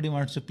 if somebody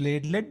wants to play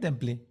it, let them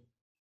play.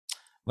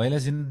 While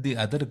as in the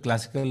other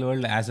classical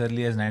world, as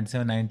early as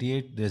 97,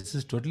 98, this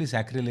is totally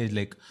sacrilege,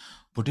 like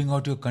putting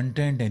out your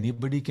content,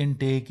 anybody can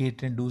take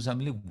it and do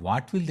something.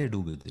 What will they do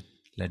with it?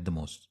 Let the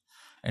most.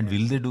 And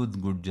will they do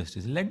good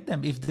justice? Let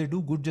them. If they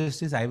do good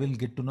justice, I will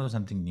get to know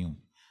something new.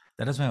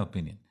 That is my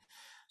opinion.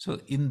 So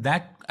in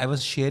that, I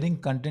was sharing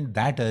content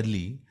that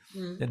early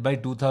that by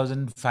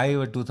 2005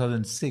 or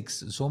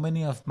 2006, so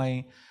many of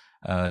my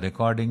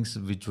recordings,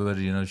 which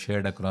were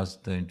shared across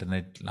the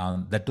internet,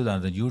 that too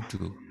on the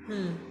YouTube,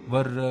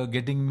 were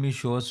getting me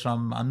shows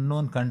from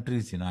unknown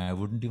countries. I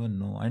wouldn't even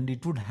know, and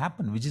it would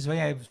happen, which is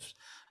why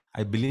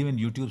I believe in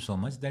YouTube so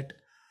much, that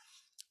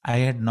I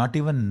had not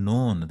even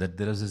known that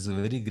there was this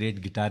very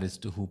great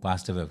guitarist who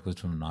passed away, of course,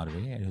 from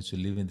Norway. I used to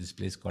live in this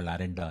place called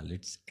Arendal.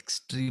 It's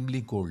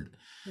extremely cold.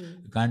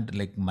 You can't,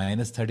 like,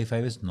 minus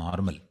 35 is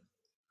normal,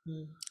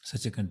 Hmm.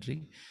 such a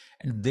country.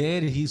 And there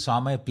he saw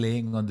my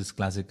playing on this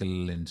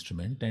classical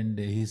instrument, and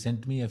he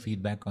sent me a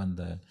feedback on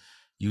the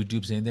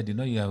YouTube saying that,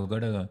 you have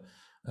got a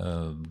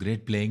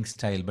great playing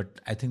style,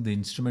 but I think the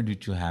instrument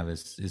which you have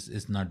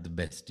is not the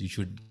best. You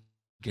should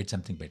get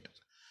something better.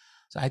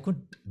 So I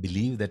couldn't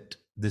believe that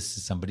this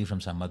is somebody from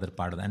some other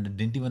part of the, and I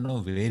didn't even know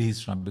where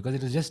he's from, because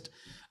it was just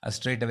a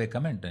straight away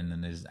comment,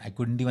 and I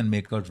couldn't even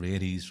make out where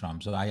he's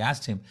from. So I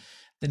asked him.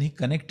 Then he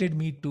connected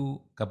me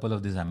to a couple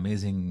of these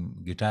amazing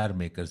guitar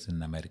makers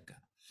in America.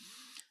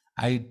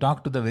 I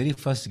talked to the very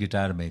first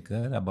guitar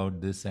maker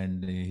about this,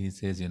 and he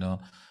says,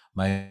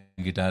 my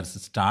guitars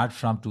start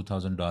from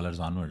 $2,000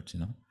 onwards.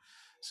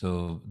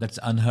 So that's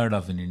unheard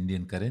of in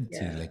Indian currency,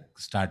 Yeah. like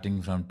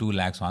starting from 2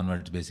 lakhs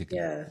onwards, basically.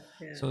 Yeah.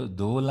 Yeah. So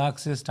 2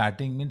 lakhs is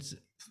starting means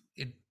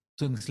it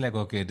thinks like,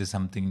 okay, it is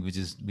something which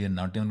is we are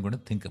not even going to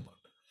think about.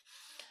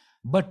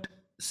 But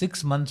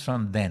 6 months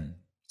from then,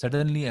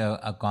 suddenly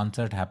a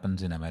concert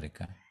happens in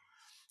America.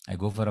 I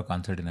go for a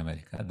concert in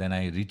America. Then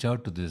I reach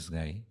out to this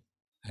guy.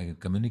 I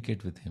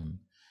communicate with him.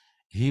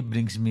 He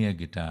brings me a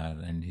guitar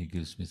and he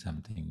gives me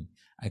something.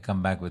 I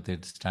come back with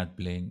it, start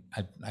playing.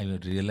 I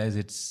realize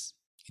it's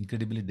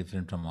incredibly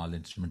different from all the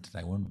instruments that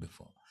I owned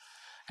before.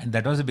 And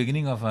that was the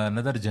beginning of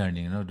another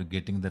journey, to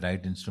getting the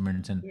right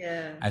instruments. And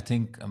Yeah. I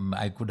think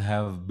I could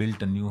have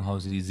built a new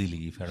house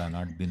easily if I had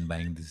not been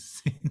buying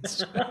this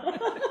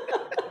instrument.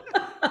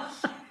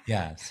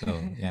 Yeah, so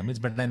yeah,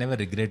 but I never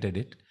regretted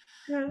it,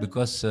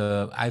 because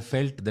I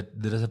felt that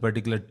there is a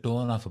particular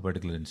tone of a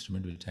particular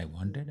instrument which I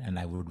wanted, and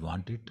I would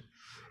want it.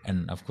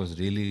 And of course,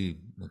 really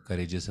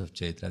courageous of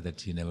Chaitra that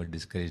she never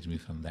discouraged me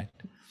from that,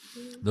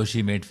 though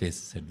she made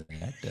faces at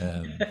that.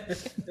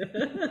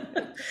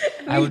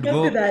 I We'll would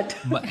come to go that.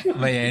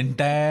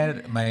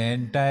 my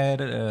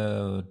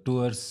entire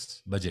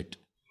tour's budget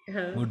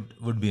Uh-huh.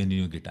 would be a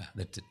new guitar.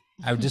 That's it.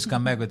 I would just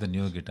come back with a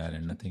new guitar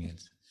and nothing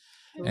else.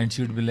 And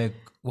she would be like,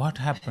 "What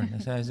happened?" I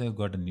said, "I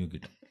got a new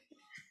guitar."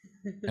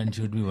 And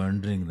she would be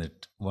wondering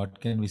that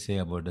what can we say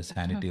about the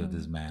sanity of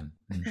this man.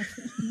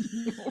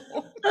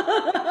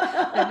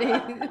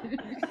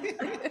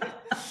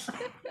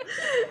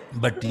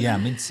 But yeah,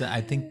 means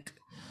I think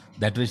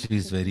that way she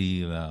is very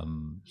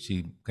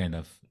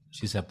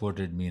she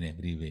supported me in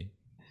every way.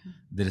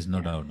 There is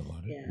no doubt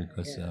about it, Yeah.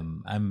 because Yeah.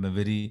 I'm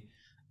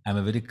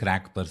a very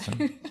crack person.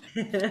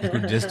 I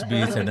could just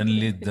be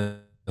suddenly the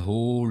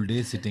whole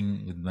day sitting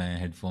with my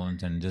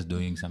headphones and just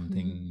doing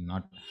something.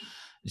 Not,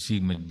 she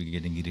might be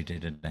getting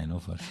irritated. I know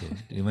for sure.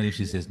 Even if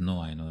she says no,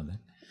 I know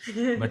that.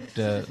 But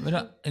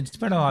in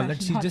spite of all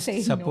that, she Not just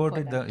saying no for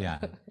supported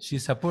that. she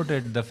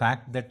supported the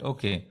fact that,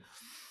 okay,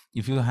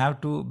 if you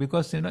have to,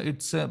 because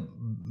it's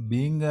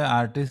being an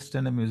artist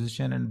and a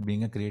musician and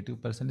being a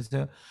creative person is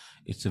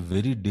it's a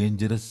very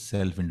dangerous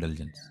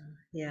self-indulgence.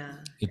 Yeah.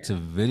 It's a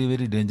very,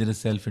 very dangerous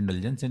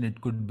self-indulgence, and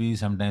it could be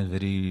sometimes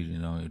very,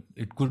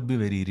 it could be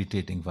very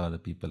irritating for the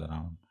people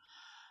around.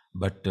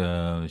 But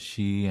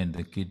she and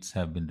the kids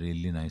have been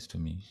really nice to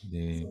me.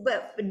 They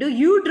But do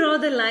you draw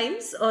the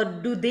lines or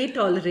do they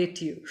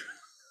tolerate you?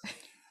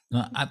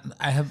 No,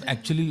 I have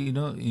actually,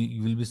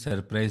 you will be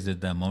surprised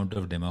at the amount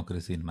of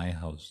democracy in my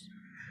house.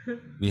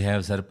 We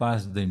have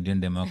surpassed the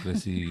Indian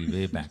democracy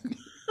way back.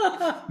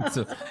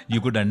 So you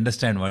could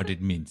understand what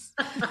it means.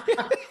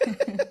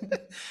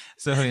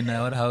 So in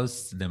our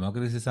house,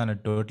 democracy is on a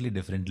totally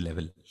different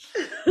level.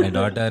 My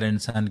daughter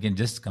and son can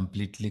just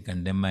completely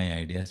condemn my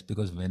ideas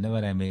because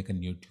whenever I make a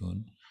new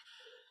tune,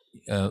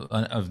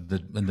 of the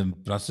when the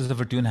process of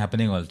a tune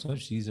happening also,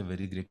 she's a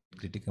very great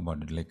critic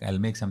about it. Like I'll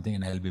make something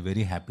and I'll be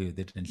very happy with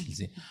it, and she'll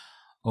say,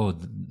 "Oh,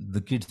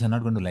 the kids are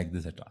not going to like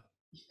this at all,"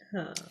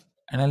 Huh.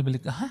 and I'll be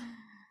like, "Huh?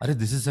 Arey,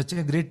 this is such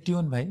a great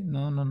tune, bhai.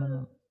 No, no, no,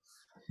 no.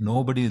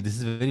 Nobody. This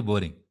is very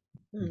boring."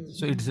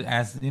 So it's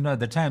as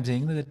that's why I'm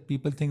saying that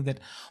people think that,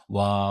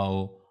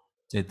 wow,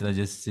 Chaitra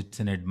just sits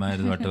and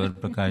admires whatever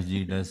Prakash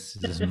ji does.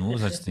 There's no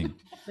such thing.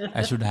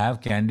 I should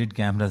have candid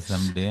cameras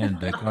someday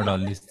and record all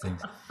these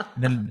things.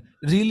 Then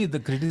really the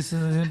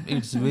criticism,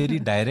 it's very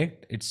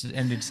direct.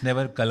 It's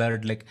never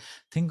colored. Like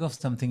think of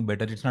something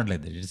better. It's not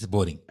like that. It's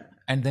boring.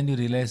 And then you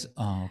realize,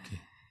 oh, okay,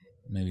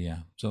 maybe yeah.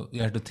 So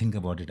you have to think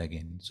about it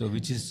again. So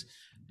which is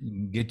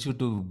get you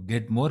to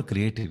get more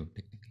creative.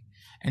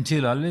 And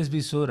she'll always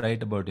be so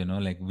right about,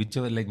 like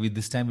whichever, like with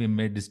this time we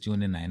made this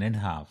tune in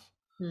 9.5.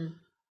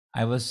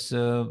 I was,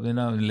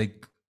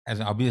 like as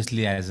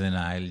obviously as an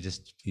I'll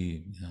just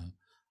be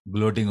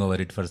gloating over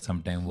it for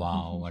some time.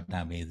 Wow, what an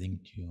amazing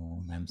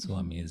tune! I'm so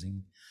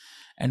amazing.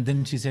 And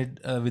then she said,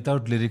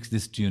 without lyrics,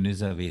 this tune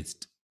is a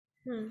waste.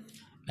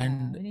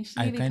 And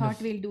Initially, I we kind thought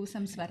of we'll do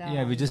some swaras.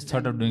 yeah, we just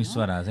thought of doing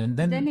swaras, and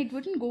Then it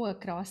wouldn't go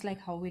across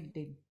like how it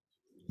did.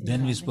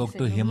 then we They spoke said,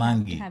 to "No, we have to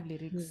Himangi, have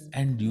lyrics."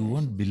 and you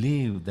won't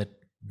believe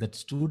that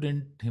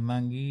student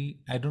Himangi.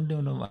 I don't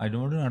even know. I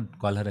don't want to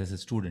call her as a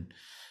student.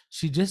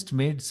 She just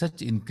made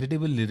such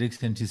incredible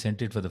lyrics, and she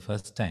sent it for the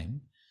first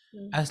time.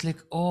 I was like,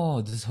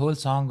 oh, this whole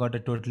song got a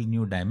totally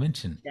new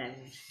dimension,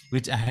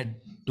 which I had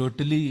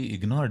totally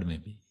ignored,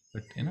 maybe.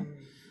 But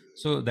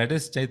so that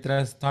is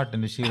Chaitra's thought,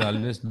 and she will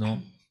always know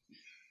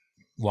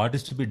what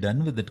is to be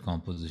done with that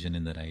composition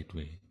in the right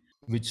way,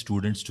 which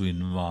students to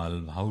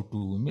involve, how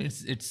to. I mean,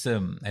 it's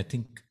I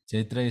think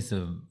Chaitra is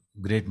a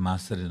great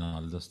master in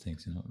all those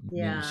things.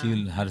 Yeah.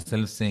 She'll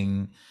herself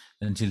sing,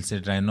 and she'll say,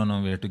 "Try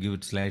no, we have to give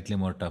it slightly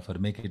more tougher,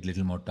 make it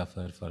little more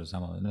tougher for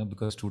some,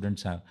 because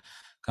students have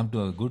come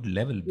to a good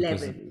level.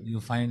 Because you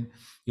find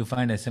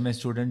SMA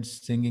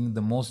students singing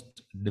the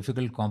most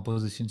difficult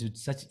compositions with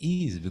such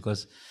ease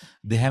because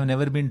they have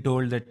never been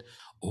told that,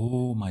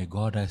 oh my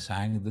God, I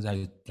sang this,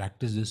 I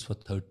practiced this for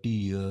 30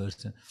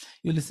 years.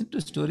 You listen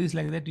to stories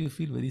like that, you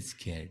feel very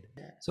scared.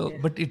 So,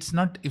 but it's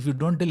not, if you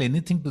don't tell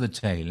anything to the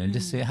child and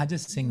just say,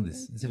 just sing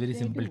this, it's a very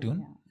simple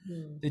tune,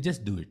 they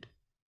just do it.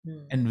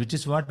 And which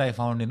is what I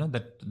found,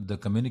 that the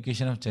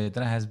communication of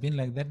Chaitra has been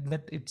like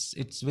that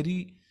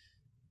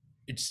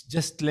it's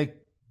just like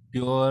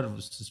pure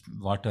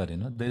water,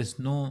 there's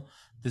no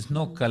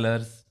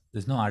colors,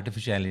 there's no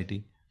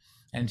artificiality,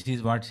 and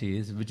she's what she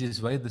is, which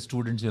is why the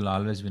students will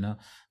always,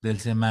 they'll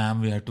say,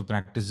 ma'am, we have to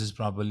practice this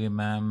properly,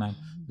 ma'am.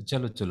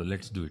 Chalo,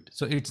 let's do it.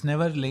 So it's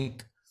never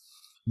like,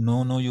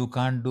 no, you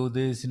can't do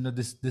this,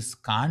 this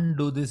can't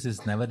do this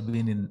is never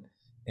been in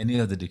any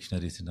of the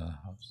dictionaries in our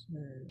house.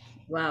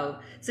 Wow.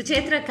 So,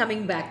 Chaitra,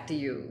 coming back to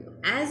you,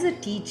 as a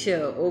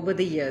teacher over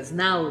the years,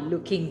 now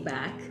looking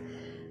back,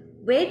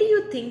 where do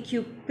you think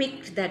you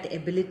picked that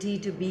ability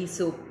to be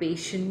so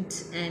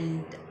patient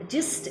and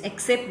just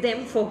accept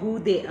them for who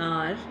they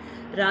are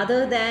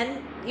rather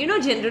than,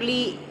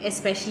 generally,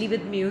 especially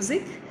with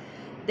music,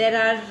 there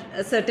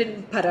are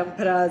certain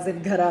paramparas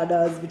and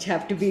gharanas which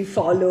have to be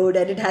followed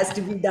and it has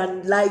to be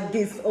done like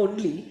this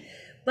only.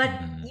 But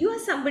you are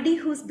somebody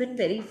who's been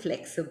very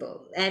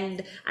flexible.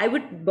 And I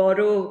would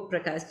borrow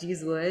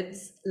Prakashji's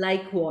words,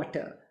 like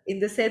water. In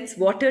the sense,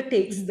 water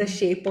takes the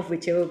shape of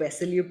whichever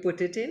vessel you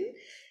put it in.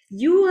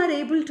 You are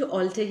able to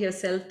alter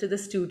yourself to the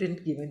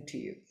student given to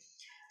you.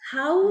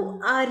 How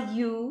are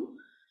you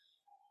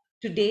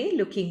today,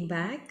 looking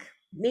back,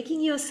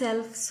 making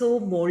yourself so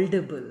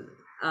moldable?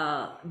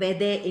 Were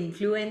there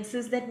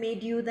influences that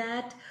made you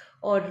that?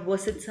 Or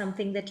was it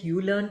something that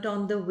you learned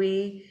on the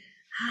way?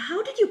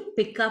 How did you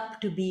pick up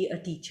to be a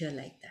teacher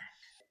like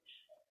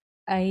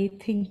that? I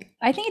think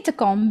it's a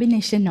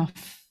combination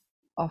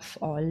of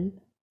all.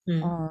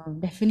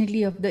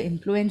 Definitely of the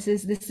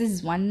influences. This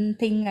is one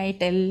thing I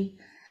tell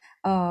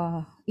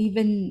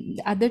even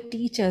the other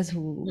teachers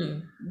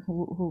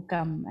who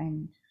come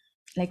and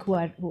like who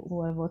are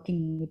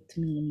working with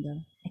me in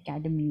the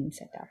academy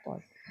setup,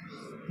 or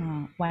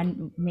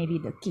one maybe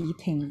the key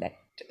thing that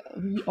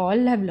we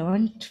all have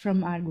learned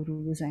from our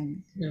gurus.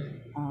 And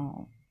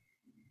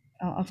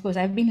of course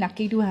I've been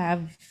lucky to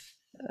have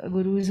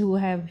gurus who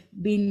have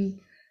been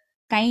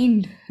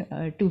kind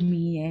to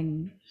me,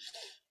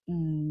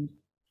 and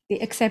they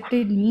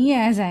accepted me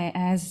as I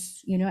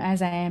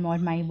am, or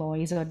my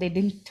voice, or they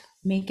didn't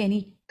make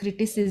any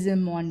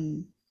criticism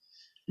on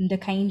the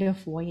kind of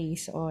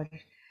voice, or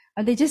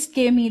they just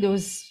gave me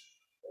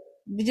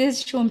they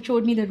just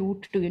showed me the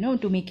route to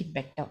to make it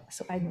better.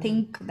 So I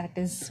think that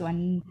is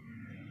one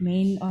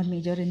main or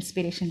major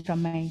inspiration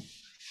from my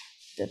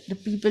the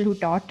people who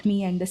taught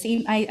me, and the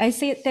same I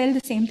say tell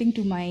the same thing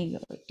to my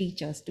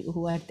teachers too,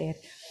 who are there,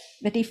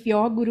 that if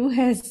your guru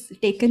has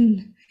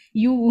taken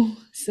you,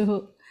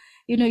 so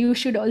you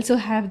should also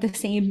have the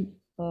same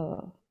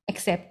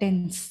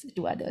acceptance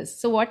to others.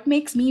 So what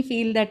makes me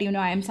feel that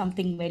I am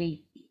something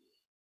very,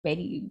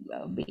 very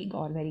big,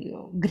 or very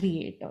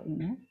great,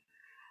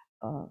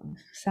 or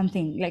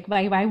something like,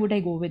 why would I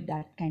go with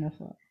that kind of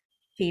a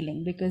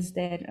feeling? Because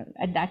there,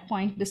 at that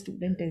point, the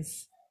student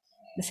is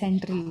the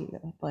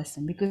central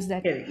person, because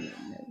that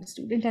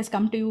student has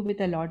come to you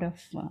with a lot of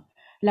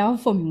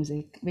love for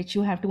music, which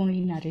you have to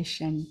only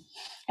nourish, and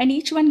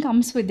each one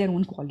comes with their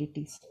own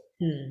qualities.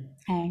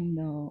 And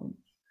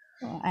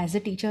as a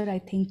teacher, I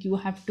think you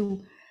have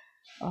to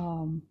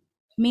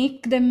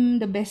make them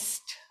the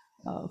best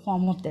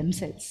form of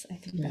themselves. I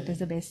think that is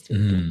the best way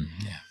to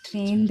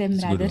train them,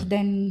 rather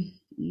than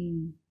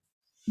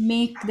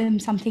make them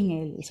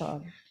something else,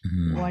 or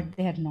what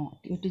they are not.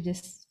 You have to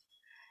just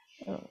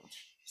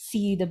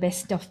see the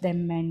best of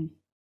them and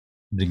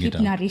keep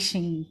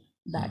nourishing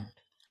that.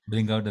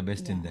 Bring out the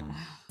best in them.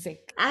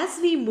 As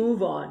we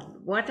move on,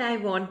 what I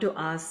want to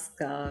ask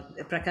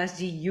Prakash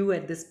ji, you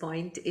at this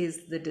point,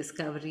 is the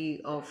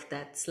discovery of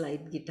that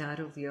slide guitar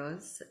of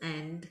yours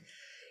and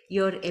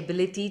your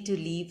ability to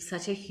leave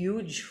such a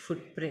huge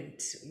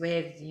footprint,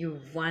 where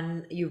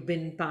you've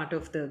been part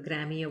of the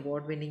Grammy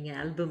award winning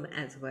album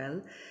as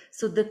well.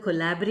 So the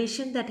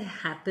collaboration that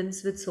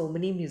happens with so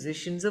many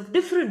musicians of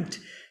different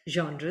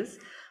genres,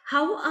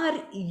 how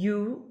are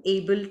you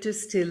able to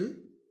still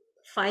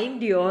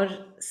find your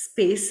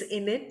space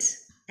in it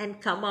and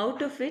come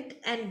out of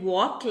it and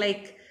walk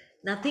like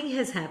nothing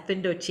has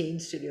happened or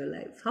changed in your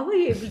life? How are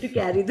you able to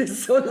carry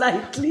this so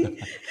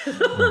lightly?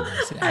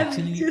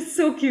 I'm just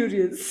so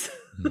curious.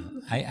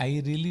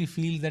 I really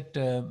feel that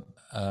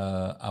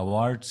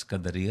awards,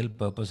 the real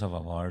purpose of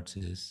awards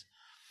is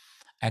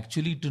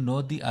actually to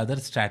know the other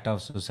strata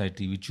of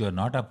society which you are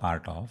not a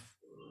part of,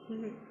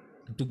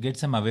 to get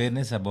some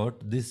awareness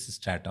about this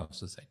strata of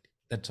society.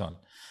 That's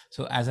all.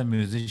 So as a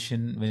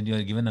musician, when you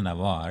are given an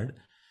award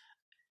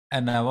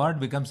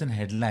becomes an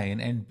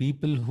headline, and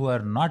people who are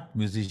not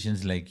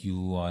musicians like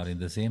you, or in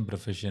the same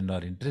profession,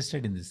 or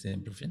interested in the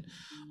same profession,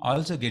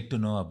 also get to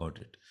know about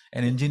it.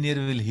 An engineer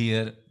will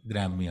hear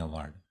Grammy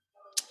Award.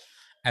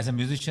 As a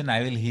musician,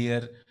 I will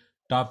hear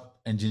top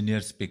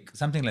engineers pick,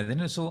 something like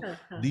that. So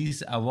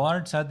these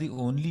awards are the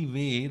only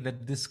way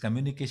that this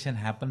communication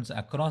happens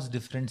across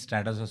different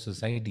stratas of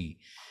society,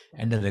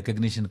 and the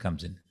recognition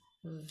comes in.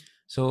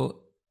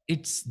 So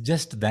it's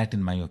just that,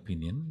 in my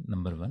opinion,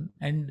 number one.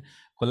 And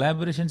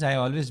collaborations, I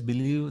always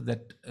believe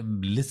that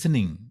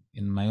listening,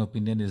 in my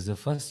opinion, is the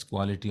first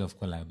quality of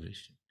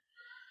collaboration.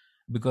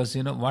 Because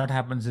what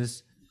happens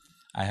is,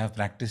 I have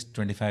practiced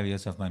 25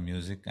 years of my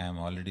music. I am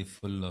already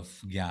full of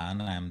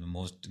gyan. I am the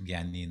most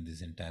gyani in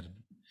this entire.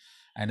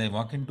 And I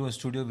walk into a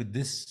studio with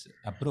this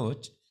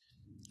approach,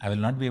 I will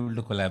not be able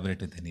to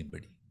collaborate with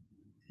anybody.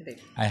 Right.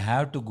 I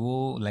have to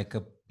go like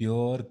a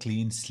pure,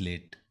 clean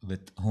slate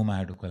with whom I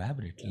have to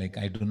collaborate. Like,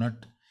 I do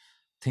not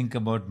think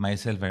about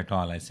myself at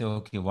all. I say,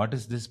 okay, what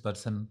is this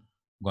person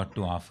got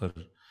to offer?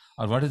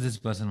 Or what is this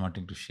person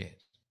wanting to share?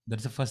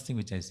 That's the first thing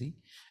which I see.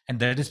 And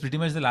that is pretty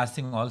much the last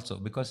thing also,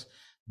 because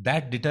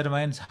that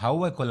determines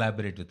how I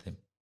collaborate with him.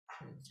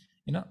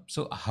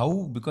 So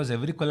how, because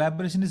every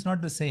collaboration is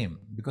not the same.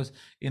 Because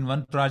in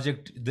one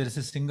project, there is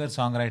a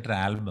singer-songwriter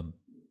album.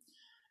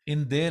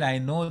 In there, I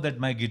know that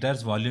my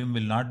guitar's volume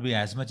will not be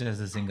as much as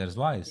the singer's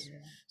voice. Yeah.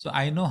 So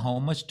I know how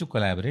much to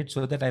collaborate,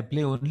 so that I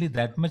play only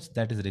that much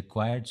that is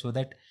required, so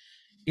that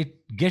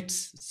it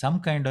gets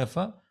some kind of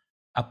a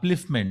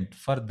upliftment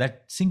for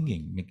that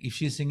singing. If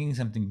she's singing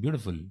something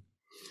beautiful,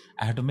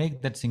 I have to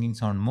make that singing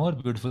sound more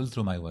beautiful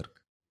through my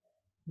work.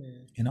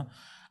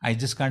 I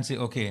just can't say,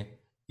 okay,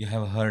 you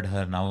have heard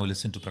her, now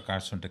listen to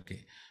Prakash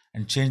Sontake,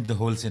 and change the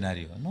whole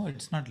scenario. No,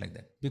 it's not like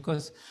that.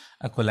 Because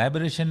a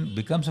collaboration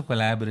becomes a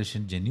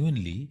collaboration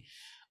genuinely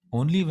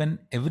only when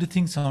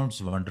everything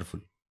sounds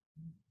wonderful.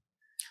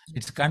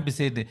 It can't be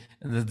said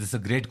this is a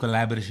great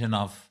collaboration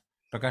of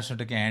Prakash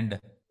Sontake and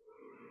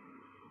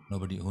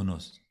nobody, who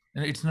knows.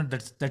 It's not,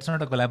 that's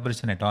not a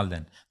collaboration at all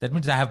then. That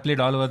means I have played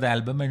all over the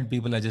album and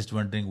people are just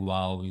wondering,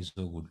 wow, he's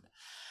so good.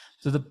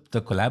 So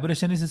the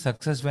collaboration is a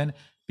success when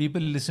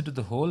people listen to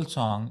the whole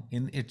song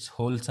in its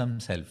wholesome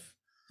self.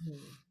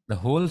 The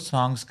whole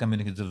song's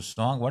communicates the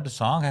song, what the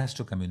song has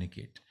to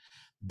communicate.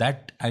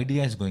 That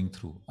idea is going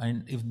through.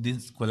 And if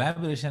this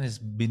collaboration has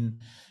been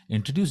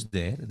introduced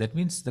there, that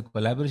means the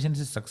collaboration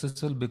is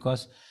successful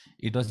because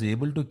it was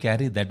able to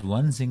carry that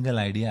one single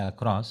idea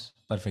across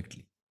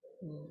perfectly.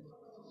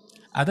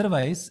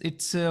 Otherwise,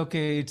 it's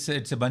okay,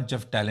 it's a bunch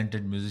of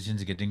talented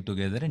musicians getting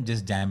together and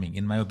just jamming.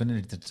 In my opinion,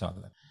 it's all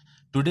that.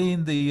 Today,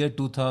 in the year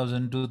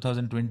 2000,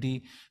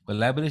 2020,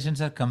 collaborations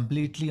are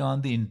completely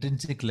on the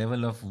intrinsic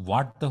level of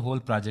what the whole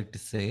project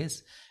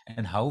says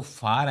and how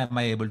far am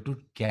I able to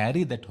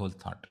carry that whole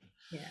thought.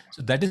 Yeah.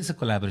 So that is a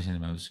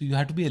collaboration. So you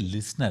have to be a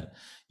listener.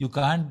 You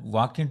can't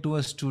walk into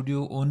a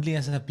studio only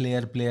as a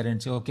player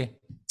and say, okay,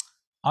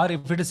 Or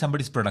if it is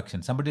somebody's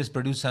production, somebody has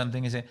produced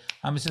something, and say,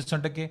 Mr.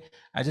 Sontake,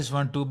 I just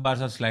want 2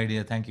 bars of slide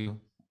here, thank you.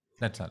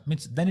 That's all.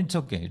 Means then it's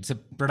okay. It's a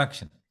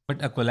production.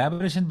 But a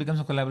collaboration becomes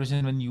a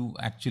collaboration when you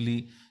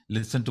actually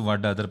listen to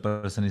what the other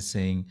person is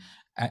saying.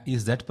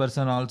 Is that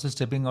person also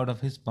stepping out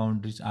of his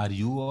boundaries? Are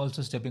you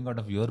also stepping out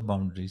of your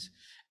boundaries?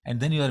 And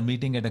then you are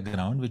meeting at a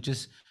ground which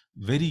is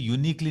very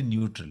uniquely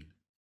neutral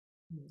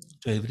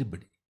to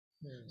everybody.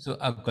 So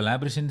a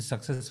collaboration is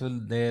successful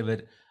there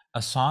where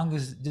a song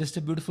is just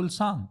a beautiful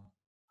song.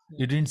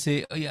 You didn't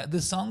say, oh yeah,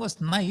 this song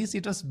was nice.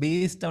 It was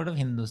based out of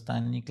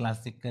Hindustani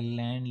classical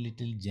and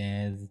little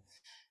jazz.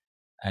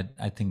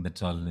 I think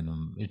that's all,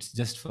 it's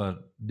just for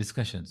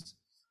discussions.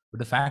 But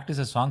the fact is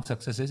a song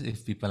success is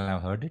if people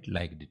have heard it,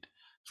 liked it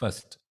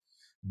first.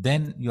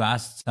 Then you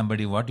ask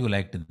somebody what you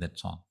liked in that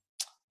song.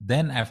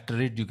 Then after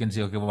it, you can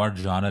say, okay, what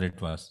genre it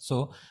was.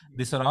 So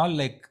these are all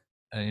like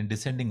in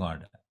descending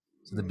order.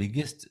 So the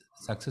biggest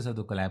success of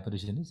the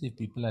collaboration is if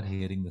people are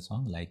hearing the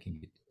song, liking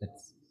it.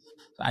 That's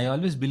so I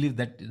always believe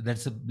that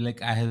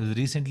like I have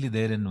recently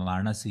there in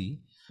Varanasi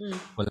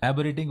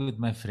collaborating with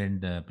my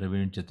friend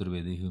Praveen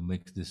Chaturvedi, who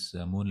makes this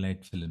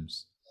Moonlight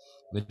Films,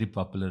 very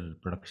popular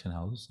production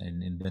house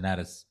in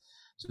Benares.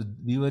 So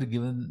we were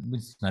given,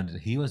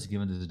 he was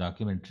given this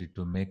documentary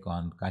to make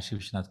on Kashi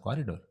Vishwanath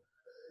corridor.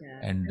 Yeah.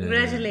 And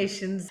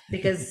Congratulations,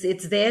 because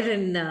it's there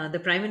in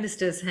the Prime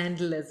Minister's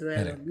handle as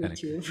well on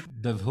correct. YouTube.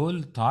 The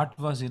whole thought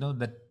was,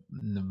 that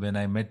when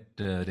I met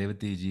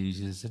Revati ji,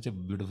 she's such a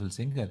beautiful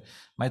singer.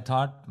 My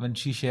thought when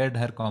she shared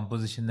her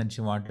composition, then she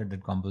wanted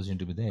that composition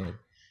to be there.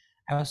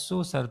 I was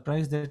so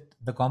surprised that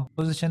the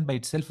composition by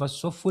itself was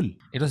so full.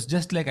 It was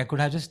just like I could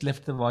have just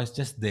left the voice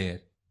just there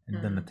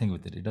and done nothing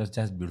with it. It was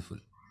just beautiful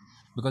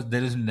because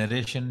there is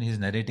narration. He's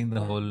narrating the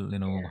whole,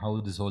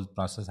 how this whole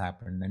process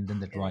happened, and then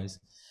that voice.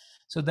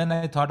 So then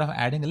I thought of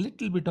adding a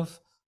little bit of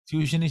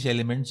fusionish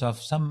elements of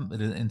some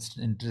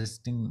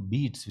interesting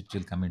beats which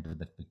will come into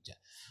that picture,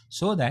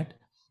 so that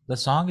the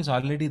song is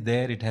already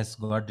there. It has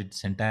got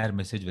its entire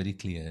message very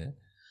clear.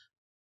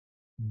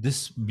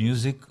 This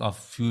music of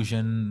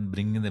fusion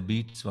bringing the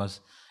beats was,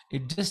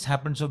 it just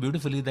happened so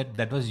beautifully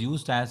that was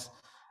used as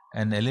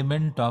an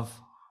element of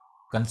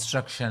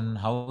construction,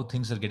 how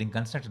things are getting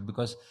constructed,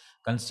 because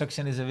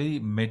construction is a very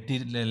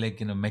material, like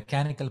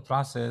mechanical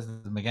process.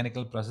 The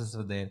mechanical process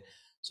was there,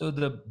 so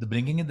the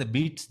bringing in the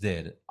beats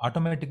there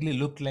automatically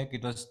looked like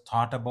it was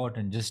thought about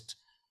and just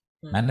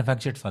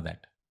manufactured for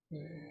that.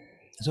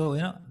 So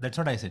that's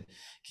what I said.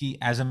 He,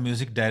 as a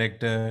music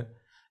director,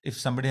 if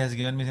somebody has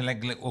given me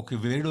like okay,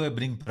 where do I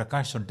bring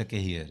Prakash Sontake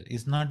here?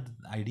 It's not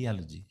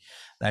ideology.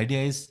 The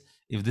idea is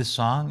if this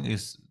song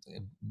is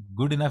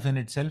good enough in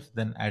itself,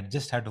 then I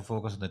just have to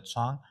focus on that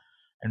song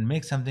and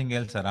make something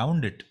else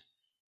around it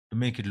to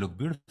make it look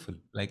beautiful.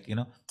 Like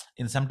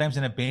in sometimes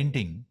in a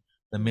painting,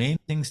 the main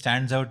thing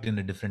stands out in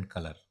a different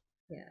color.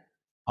 Yeah.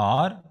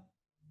 Or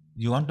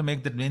you want to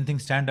make that main thing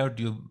stand out,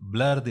 you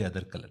blur the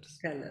other colors.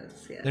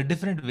 Yeah. There are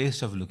different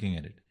ways of looking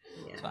at it.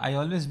 Yeah. So I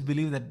always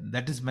believe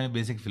that is my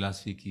basic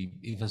philosophy.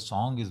 If a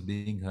song is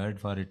being heard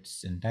for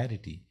its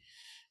entirety,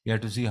 we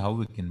have to see how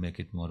we can make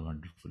it more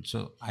wonderful.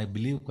 So I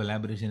believe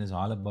collaboration is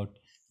all about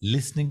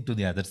listening to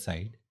the other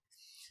side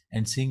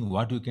and seeing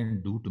what you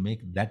can do to make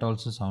that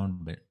also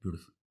sound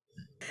beautiful.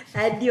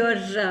 And your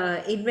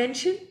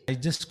invention? I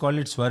just call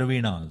it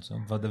Swarveena also,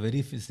 for the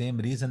very same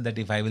reason that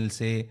if I will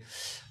say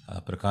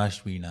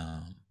Prakash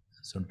Veena,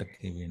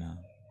 Sontake Veena,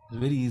 it's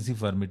very easy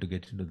for me to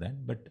get into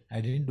that. But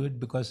I didn't do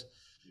it because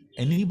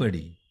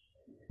anybody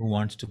who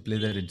wants to play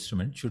their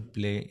instrument should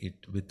play it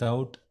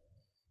without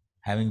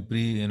having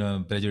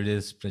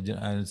prejudice,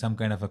 some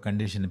kind of a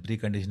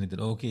precondition that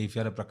okay, if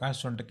you're a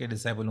Prakash Sontake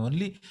disciple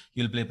only,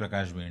 you'll play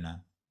Prakash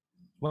Veena.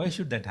 Why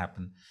should that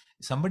happen?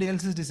 Somebody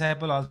else's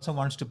disciple also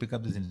wants to pick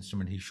up this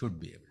instrument. He should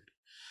be able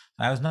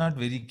to. I was not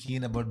very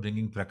keen about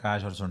bringing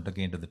Prakash or Sontake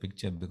into the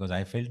picture because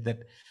I felt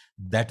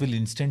that will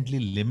instantly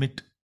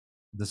limit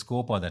the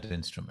scope of that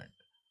instrument.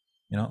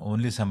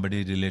 Only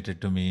somebody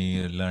related to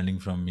me, learning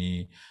from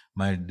me,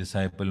 my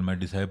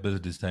disciple's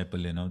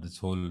disciple, this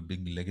whole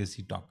big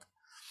legacy talk.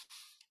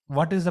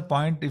 What is the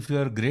point if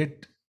your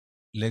great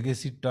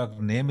legacy talk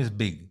name is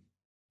big,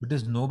 but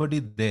there's nobody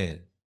there?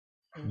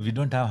 We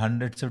don't have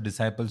hundreds of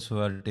disciples who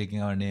are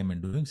taking our name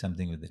and doing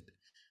something with it.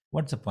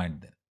 What's the point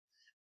then?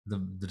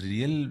 The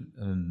real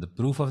the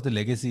proof of the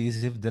legacy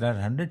is if there are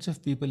hundreds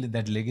of people in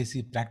that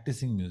legacy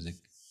practicing music,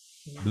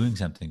 doing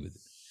something with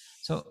it.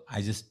 So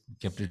I just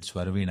kept it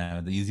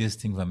Swarveena, the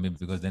easiest thing for me,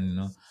 because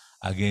then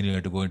again you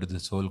have to go into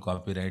this whole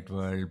copyright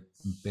world,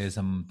 pay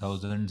some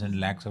thousands and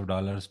lakhs of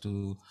dollars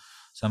to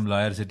some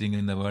lawyer sitting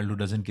in the world who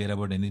doesn't care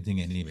about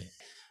anything anyway.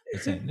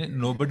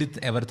 Nobody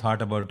ever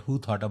thought about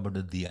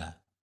the diya.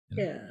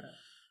 Yeah.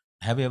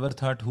 Have you ever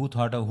thought who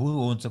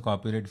owns the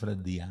copyright for a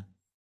diya?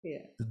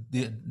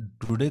 Yeah.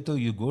 Today, though,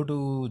 you go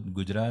to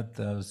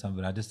Gujarat, some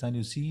Rajasthan,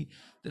 you see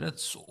there are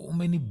so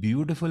many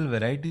beautiful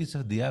varieties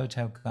of diya which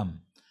have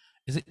come.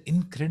 It's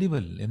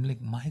incredible. I'm like,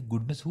 my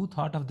goodness, who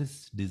thought of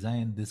this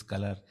design, this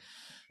color?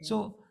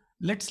 So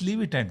let's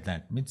leave it at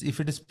that. Means if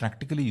it is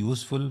practically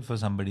useful for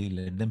somebody,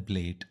 let them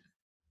play it.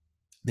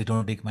 They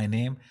don't take my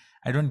name.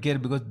 I don't care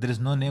because there is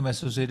no name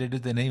associated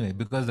with it anyway.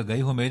 Because the guy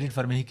who made it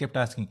for me, he kept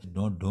asking,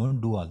 don't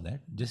do all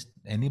that. Just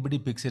anybody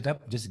picks it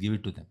up, just give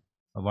it to them.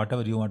 Or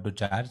whatever you want to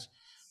charge,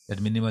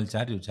 that minimal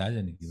charge you charge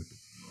and you give it to them.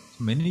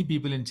 So many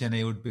people in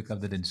Chennai would pick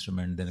up that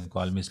instrument, then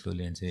call me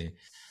slowly and say,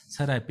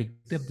 "Sir, I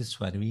picked up this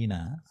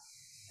Varveena."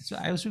 So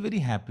I was very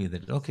happy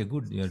that okay,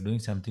 good, you are doing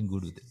something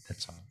good with it.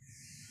 That's all.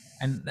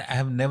 And I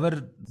have never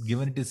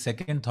given it a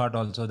second thought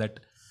also that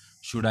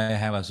should I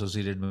have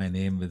associated my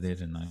name with it,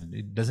 and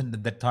it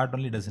doesn't. That thought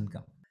only doesn't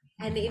come.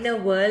 And in a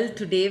world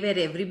today where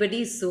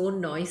everybody is so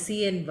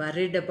noisy and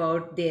worried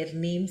about their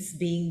names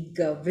being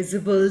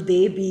visible,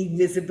 they being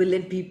visible,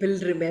 and people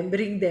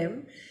remembering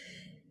them,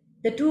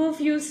 the two of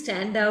you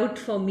stand out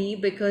for me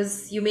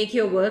because you make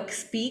your work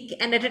speak.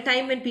 And at a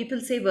time when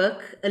people say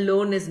work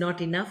alone is not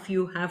enough,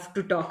 you have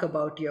to talk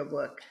about your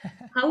work.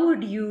 How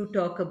would you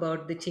talk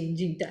about the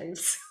changing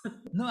times?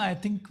 No, I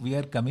think we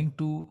are coming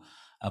to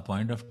a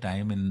point of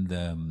time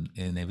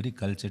in every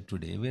culture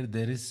today where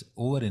there is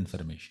over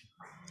information.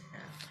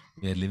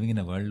 We are living in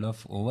a world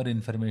of over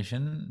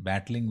information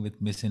battling with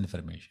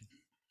misinformation.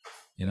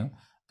 You know,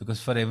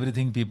 because for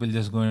everything people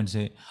just go and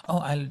say, "Oh,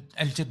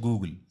 I'll check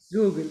Google."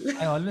 Google.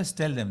 I always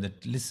tell them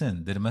that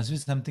listen, there must be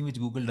something which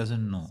Google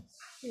doesn't know,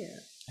 Yeah.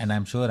 and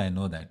I'm sure I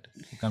know that.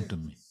 Come to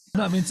me.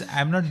 No, I mean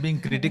I'm not being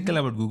critical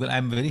about Google.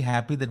 I'm very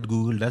happy that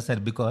Google does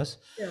that because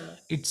Yeah.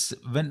 it's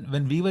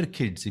when we were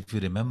kids, if you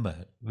remember,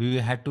 we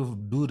had to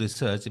do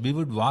research. We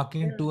would walk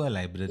into a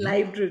library,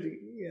 Library.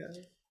 Yeah.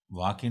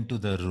 walk into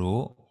the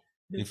row.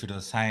 If it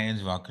was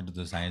science, walk into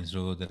the science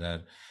row. There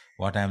are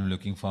what I'm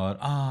looking for.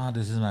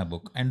 This is my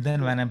book. And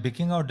then when I'm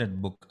picking out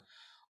that book,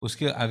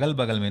 uske agal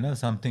bagal mein na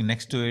something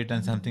next to it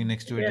and something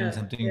next to it and Yeah.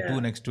 something Yeah. two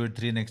next to it,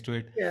 three next to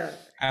it. Yeah.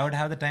 I would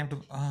have the time to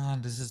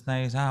this is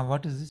nice.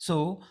 What is this? So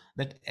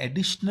that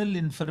additional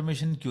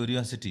information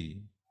curiosity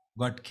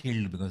got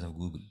killed because of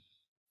Google.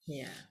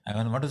 Yeah. I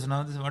mean, what is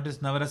now this? What is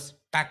Navaras?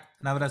 Tak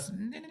Navaras.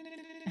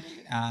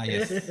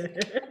 Yes,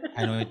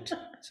 I know it.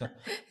 So,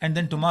 and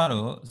then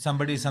tomorrow,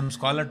 some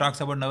scholar talks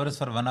about Navaras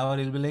for 1 hour.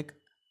 You'll be like,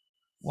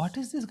 what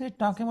is this guy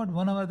talking about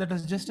 1 hour? That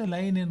was just a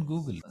line in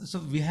Google. So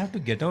we have to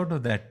get out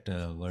of that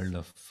world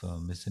of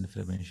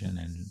misinformation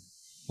and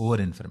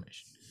over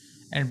information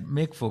and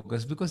make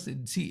focus because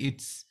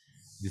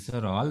these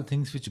are all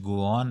things which go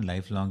on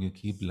lifelong. You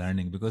keep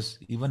learning because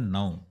even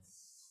now,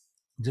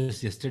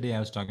 just yesterday I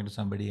was talking to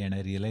somebody and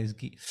I realized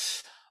ki,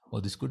 oh,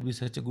 this could be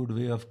such a good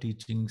way of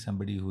teaching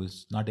somebody who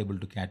is not able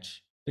to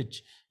catch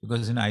pitch.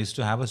 Because I used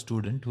to have a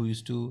student who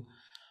used to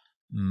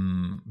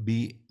be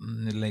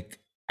like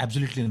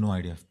absolutely no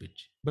idea of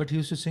pitch, but he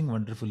used to sing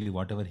wonderfully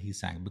whatever he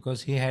sang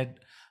because he had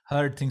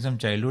heard things from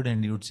childhood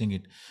and he would sing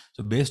it.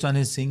 So based on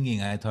his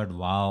singing, I thought,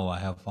 wow, I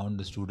have found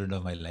the student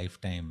of my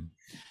lifetime.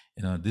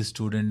 This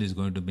student is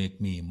going to make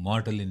me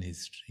immortal in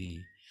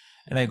history.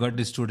 And I got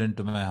this student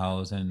to my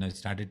house and I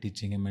started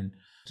teaching him. And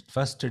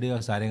first day of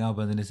Saregama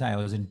Pandanisa, I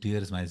was in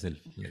tears myself.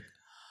 Like,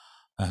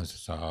 I was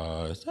so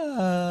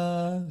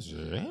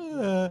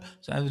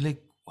I was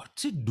like,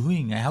 what's he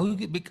doing?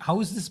 How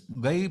is this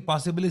guy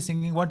possibly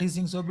singing what he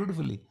sings so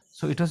beautifully?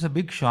 So it was a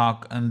big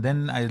shock. And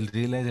then I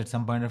realized at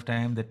some point of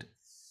time that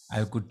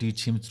I could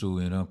teach him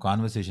through,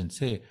 conversation.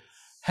 Say,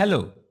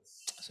 hello.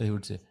 So he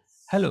would say,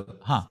 hello,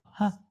 huh.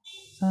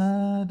 So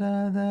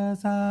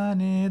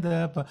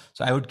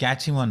I would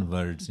catch him on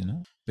words,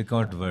 pick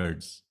out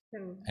words.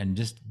 And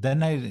just then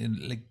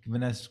like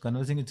when I was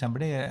conversing with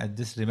somebody, I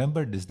just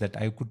remembered this, that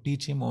I could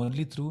teach him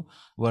only through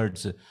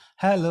words.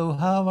 Hello,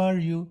 how are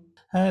you?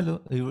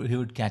 Hello. He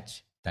would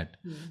catch that.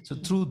 So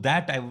through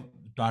that, I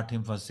taught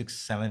him for 6,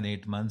 7,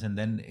 8 months, and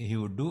then he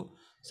would do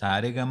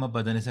Saregama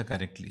Padanisa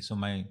correctly. So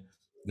my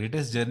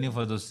greatest journey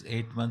for those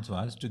 8 months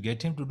was to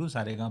get him to do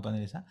Saregama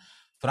Padanisa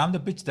from the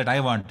pitch that I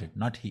wanted,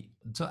 not he.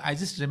 So I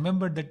just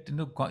remembered that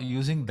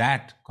using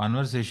that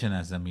conversation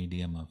as a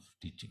medium of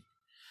teaching.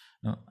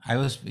 No, I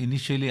was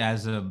initially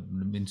as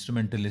an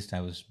instrumentalist,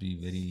 I was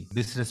be very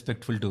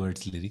disrespectful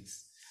towards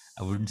lyrics.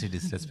 I wouldn't say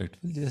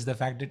disrespectful, just the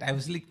fact that I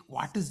was like,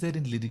 what is there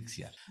in lyrics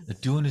here? The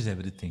tune is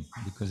everything,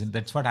 because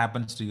that's what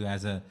happens to you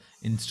as a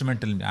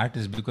instrumental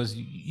artist, because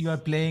you are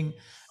playing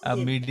a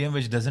medium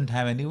which doesn't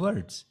have any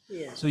words.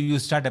 Yeah. So you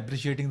start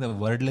appreciating the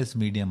wordless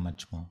medium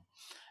much more.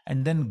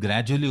 And then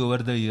gradually over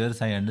the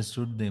years, I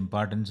understood the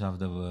importance of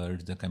the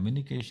words, the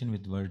communication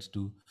with words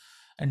too.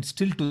 And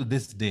still to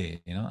this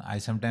day, I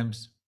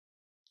sometimes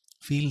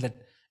feel that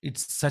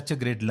it's such a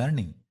great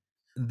learning.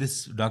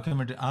 This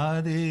documentary,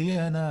 Adi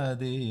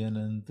Anadi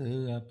Ananta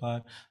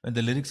Apar, when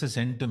the lyrics are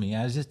sent to me,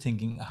 I was just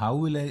thinking, how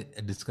will I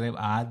describe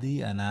Adi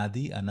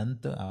Anadi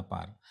Ananta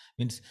Apar?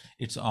 Means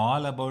it's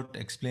all about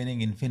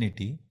explaining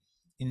infinity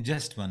in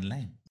just one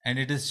line. And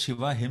it is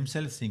Shiva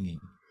himself singing.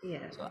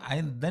 Yeah. So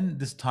then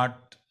this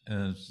thought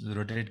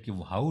rotated,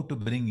 how to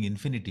bring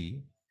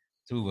infinity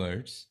through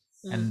words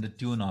and the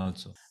tune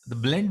also. The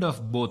blend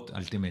of both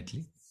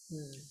ultimately.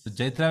 So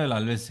Chaitra will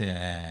always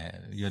say,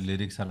 your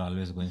lyrics are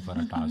always going for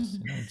a toss.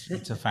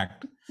 It's a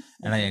fact.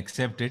 And I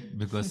accept it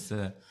because,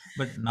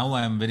 but now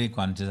I am very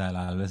conscious. I'll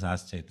always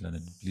ask Chaitra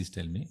that please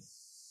tell me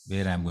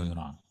where I'm going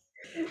wrong.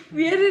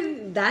 We are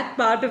in that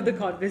part of the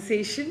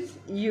conversation.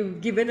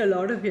 You've given a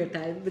lot of your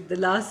time with the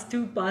last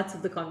two parts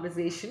of the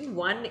conversation.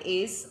 One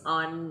is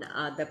on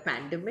the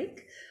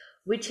pandemic,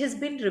 which has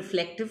been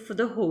reflective for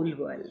the whole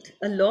world.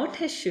 A lot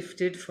has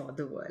shifted for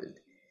the world.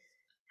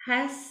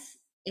 Has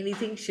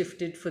anything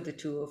shifted for the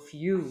two of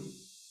you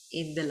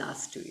in the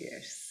last 2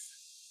 years?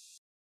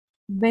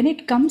 When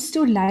it comes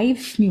to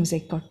live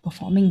music or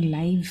performing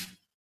live,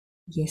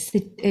 yes,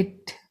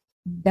 it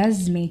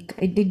does make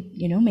it did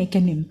make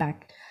an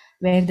impact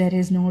where there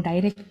is no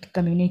direct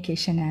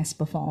communication as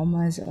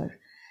performers or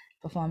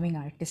performing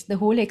artists. The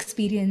whole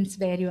experience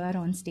where you are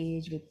on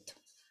stage with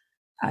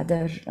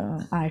other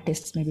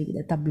artists, maybe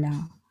with a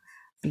tabla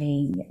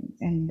playing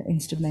and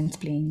instruments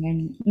playing,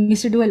 and we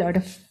used to do a lot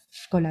of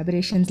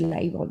collaborations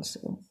live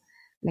also,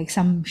 like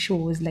some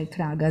shows like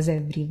Ragas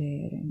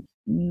Everywhere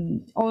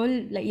and all,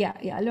 like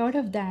yeah, a lot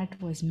of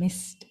that was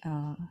missed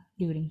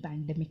during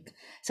pandemic.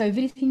 So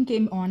everything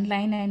came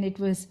online, and it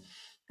was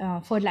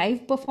for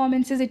live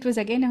performances, it was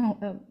again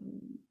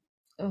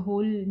a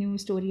whole new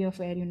story of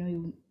where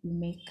you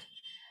make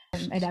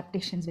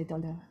adaptations with all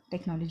the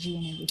technology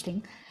and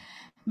everything.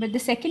 But the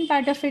second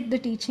part of it, the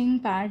teaching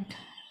part,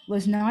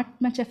 was not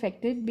much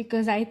affected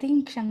because I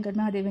think Shankar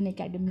Mahadevan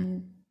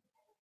Academy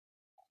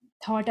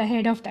thought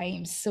ahead of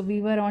times. So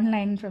we were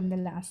online from the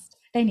last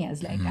 10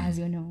 years, like as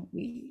you know,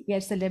 we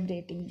are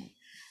celebrating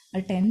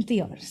our 10th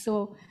year.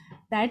 So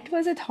that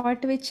was a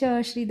thought which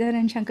Sridhar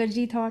and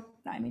Shankarji thought,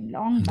 I mean,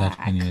 long That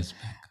back. many years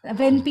back.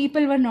 When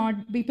people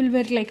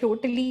were like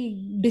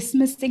totally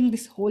dismissing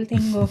this whole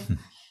thing of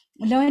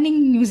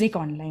learning music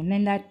online,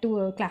 and that to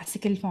a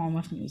classical form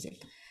of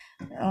music.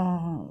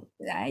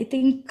 I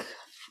think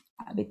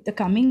with the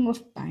coming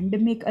of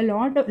pandemic, a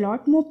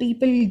lot more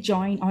people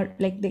join, or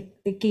like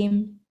they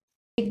came,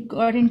 they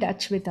got in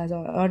touch with us,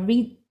 or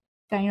we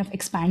kind of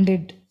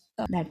expanded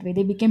that way.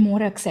 They became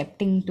more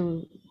accepting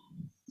to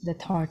the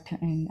thought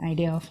and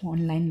idea of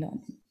online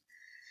learning.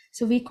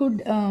 So we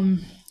could,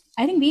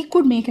 I think we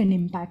could make an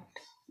impact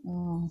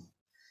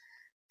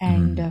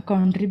and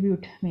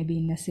contribute maybe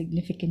in a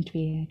significant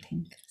way, I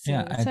think. So,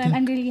 Yeah, I so think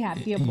I'm really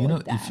happy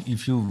about that.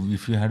 if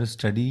you had to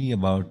study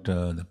about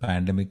the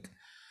pandemic,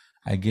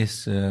 I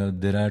guess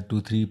there are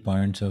 2-3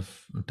 points of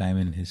time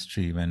in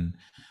history when,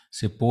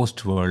 say,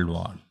 post World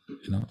War.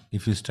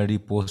 If you study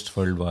post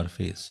World War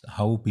phase,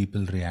 how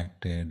people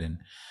reacted, and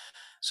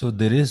so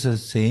there is a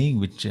saying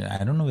which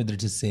I don't know whether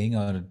it's a saying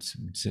or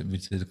it's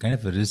a kind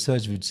of a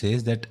research which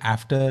says that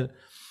after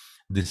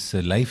this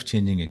life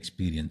changing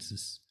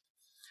experiences,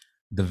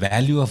 the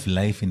value of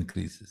life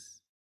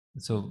increases.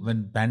 So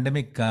when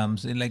pandemic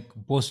comes, in like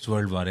post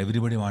World War,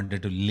 everybody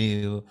wanted to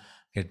live,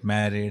 get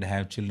married,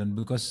 have children,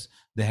 because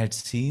they had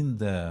seen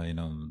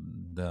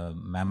the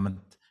mammoth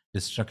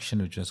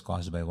destruction which was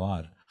caused by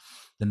war.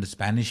 Then the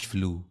Spanish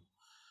flu.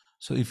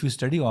 So if you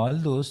study all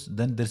those,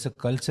 then there's a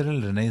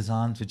cultural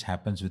renaissance which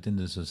happens within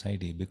the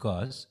society,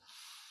 because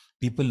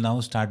people now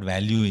start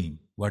valuing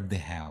what they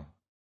have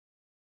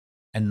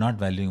and not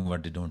valuing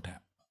what they don't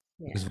have,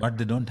 because what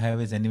they don't have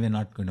is anyway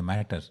not going to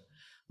matter.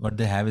 What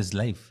they have is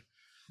life.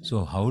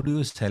 So how do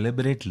you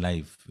celebrate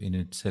life in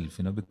itself?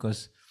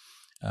 Because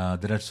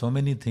there are so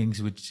many things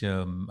which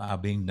are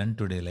being done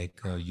today, like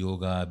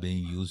yoga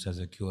being used as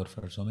a cure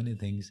for so many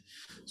things.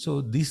 So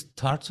these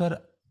thoughts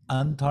were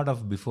unthought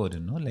of before.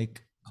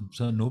 Like,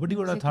 so nobody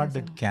would have Music thought as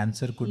that a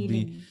cancer could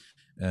be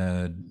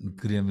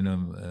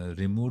healing.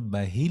 removed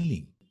by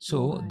healing.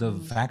 So the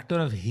factor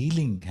of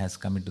healing has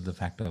come into the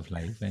factor of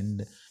life,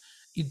 and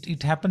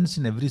it happens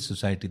in every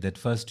society that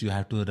first you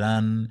have to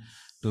run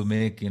to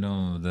make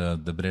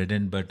the bread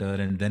and butter,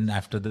 and then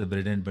after the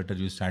bread and butter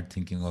you start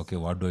thinking, okay,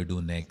 what do I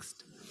do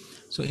next?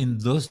 So in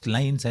those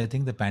lines, I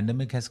think the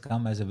pandemic has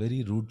come as a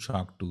very rude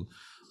shock to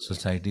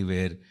society,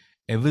 where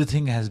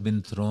everything has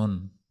been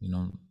thrown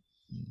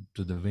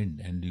to the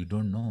wind, and you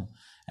don't know.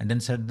 And then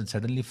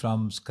suddenly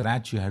from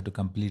scratch you have to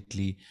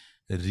completely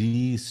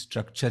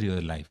restructure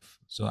your life.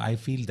 So I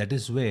feel that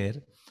is where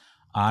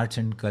arts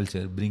and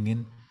culture bring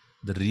in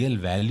the real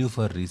value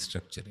for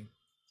restructuring.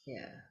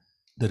 Yeah.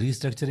 The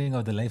restructuring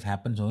of the life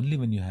happens only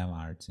when you have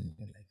arts in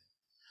your life,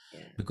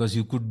 Yeah. because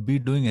you could be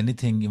doing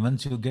anything.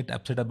 Once you get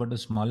upset about the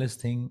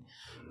smallest thing,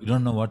 you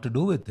don't know what to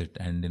do with it,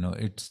 and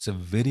it's a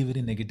very,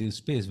 very negative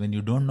space when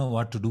you don't know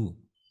what to do,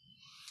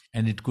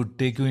 and it could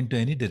take you into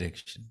any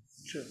direction.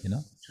 True.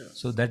 True.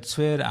 So that's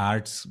where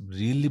arts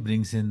really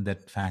brings in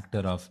that factor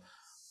of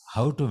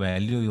how to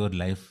value your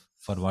life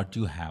for what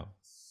you have,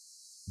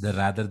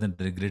 rather than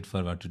regret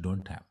for what you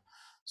don't have.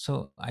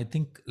 So I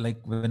think,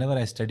 like, whenever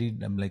I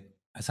studied, I'm like,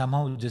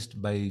 somehow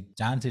just by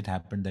chance it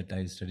happened that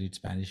I studied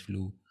Spanish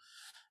flu,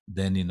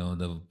 then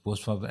the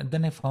post war, and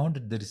then I found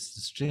that there is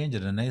a strange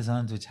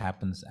renaissance which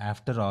happens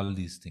after all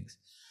these things.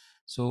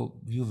 So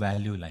you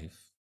value life.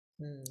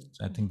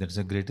 So I think that's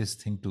the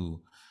greatest thing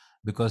to,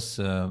 because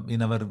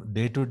in our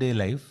day-to-day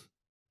life,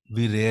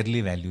 we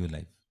rarely value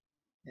life,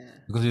 Yeah.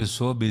 because you're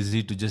so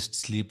busy to just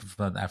sleep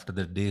after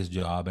the day's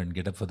job and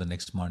get up for the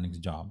next morning's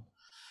job,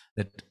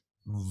 that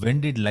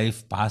when did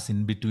life pass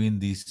in between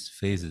these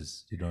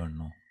phases, you don't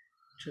know.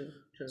 True,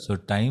 true. So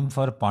time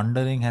for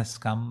pondering has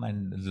come,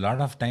 and a lot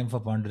of time for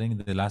pondering.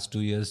 The last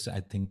 2 years, I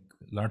think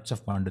lots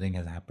of pondering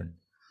has happened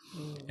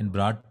and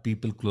brought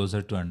people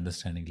closer to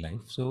understanding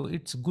life. So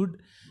it's good.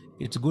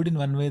 It's good in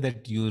one way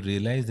that you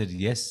realize that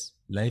yes,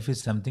 life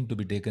is something to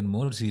be taken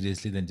more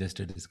seriously than just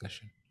a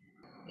discussion.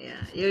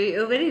 Yeah,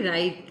 you're very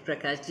right,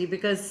 Prakashji,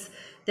 because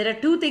there are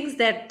two things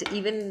that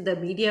even the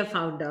media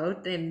found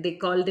out, and they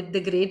called it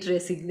the Great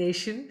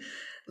Resignation,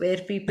 where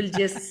people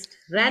just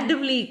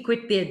randomly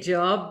quit their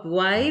job.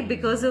 Why?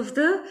 Because of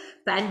the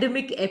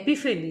pandemic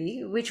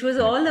epiphany, which was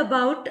Correct. all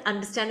about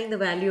understanding the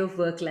value of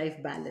work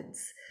life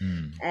balance.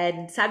 Mm.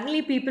 And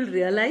suddenly people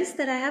realize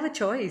that I have a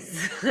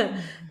choice.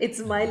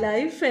 It's my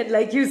life, and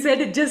like you said,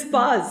 it just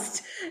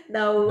passed.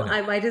 Now I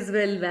Correct. might as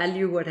well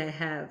value what I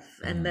have,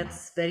 and Mm.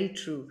 that's very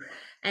true.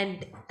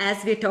 And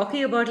as we're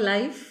talking about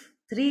life,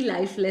 three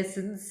life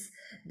lessons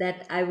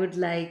that I would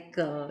like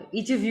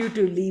each of you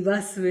to leave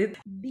us with.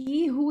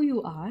 Be who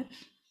you are,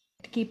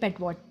 keep at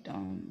what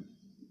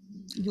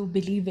you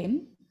believe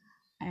in,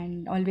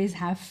 and always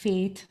have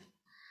faith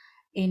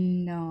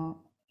in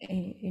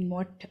in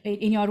what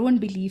in your own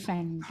belief,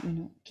 and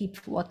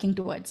keep working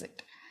towards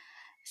it.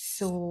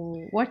 So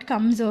what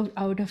comes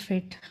out of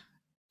it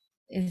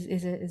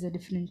is a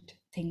different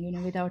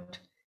thing, without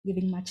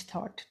giving much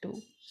thought to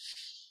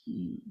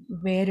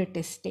where it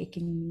is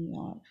taking me,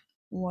 or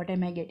what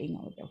am I getting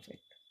out of it.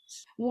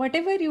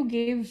 Whatever you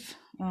give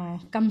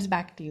comes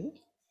back to you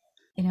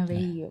in a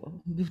very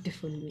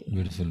beautiful way.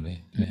 Beautiful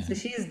way. Yeah. So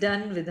she's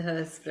done with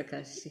hers,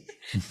 Prakashji.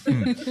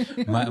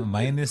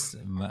 Mine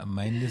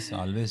is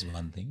always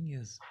one thing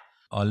is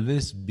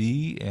always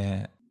be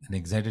an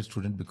excited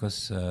student,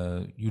 because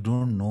you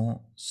don't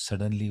know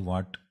suddenly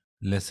what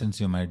lessons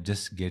you might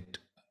just get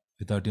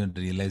without even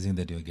realizing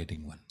that you're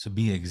getting one. So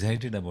be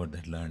excited about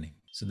that learning.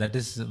 So that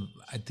is,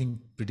 I think,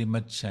 pretty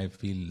much I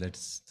feel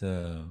that's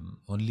the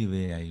only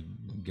way I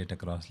get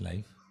across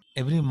life.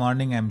 Every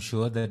morning, I'm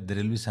sure that there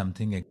will be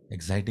something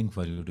exciting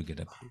for you to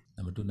get up to.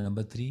 Number two,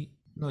 number three,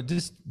 no,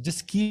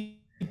 just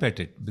keep at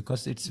it,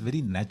 because it's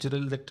very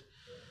natural that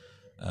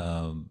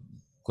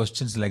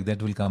questions like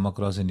that will come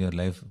across in your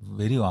life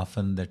very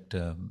often. That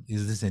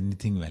is this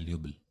anything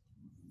valuable?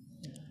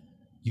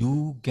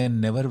 You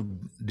can never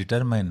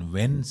determine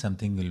when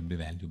something will be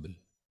valuable,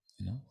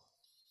 you know.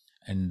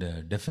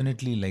 And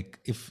definitely, like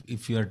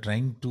if you are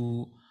trying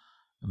to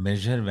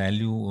measure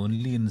value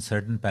only in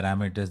certain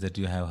parameters that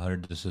you have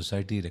heard the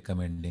society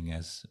recommending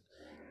as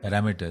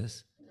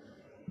parameters,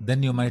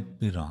 then you might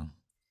be wrong.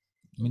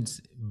 Means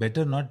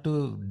better not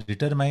to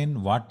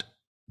determine what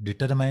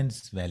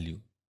determines value.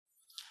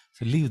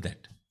 So leave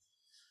that.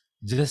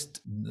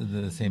 Just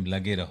the same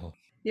lage raho.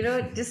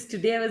 Just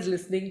today I was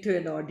listening to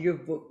an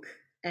audiobook,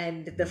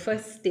 and the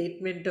first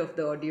statement of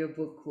the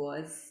audiobook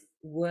was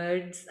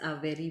words are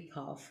very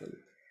powerful.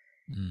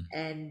 Mm.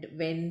 And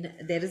when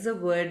there is a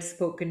word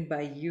spoken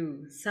by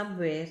you,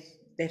 somewhere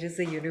there is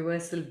a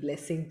universal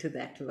blessing to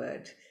that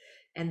word.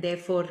 And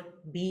therefore,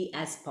 be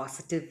as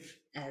positive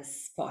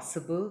as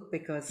possible,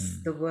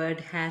 because the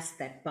word has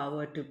that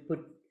power to put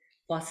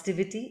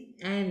positivity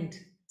and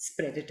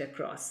spread it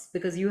across,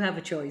 because you have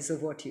a choice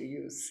of what you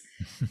use.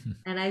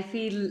 And I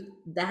feel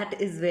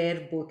that is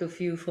where both of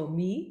you, for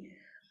me,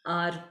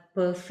 are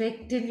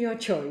perfect in your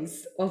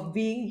choice of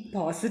being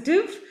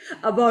positive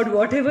about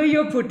whatever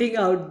you're putting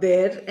out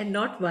there and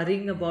not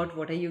worrying about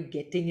what are you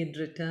getting in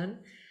return,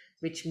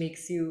 which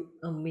makes you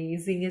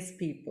amazing as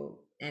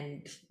people.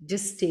 And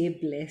just stay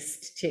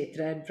blessed,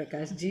 Chetra and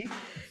Prakashji.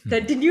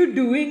 Continue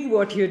doing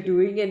what you're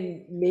doing,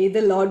 and may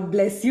the Lord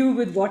bless you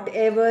with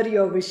whatever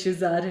your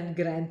wishes are and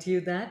grant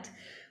you that,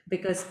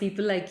 because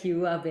people like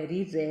you are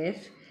very rare.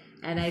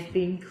 And I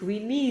think we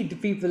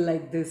need people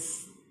like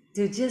this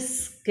to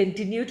just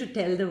continue to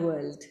tell the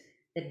world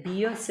that be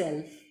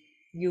yourself,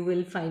 you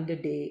will find a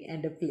day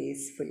and a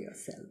place for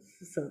yourself.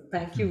 So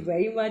thank you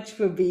very much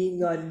for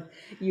being on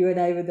You and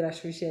I with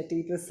Rashmi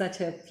Shetty. It was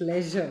such a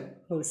pleasure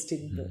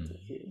hosting both of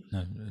you.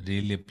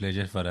 Really a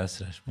pleasure for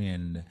us, Rashmi.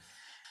 And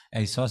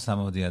I saw some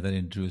of the other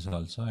interviews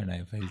also, and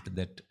I felt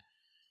that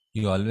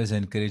you always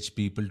encourage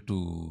people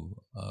to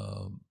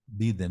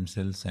be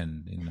themselves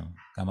and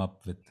come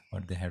up with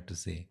what they have to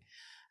say,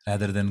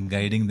 rather than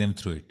guiding them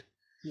through it.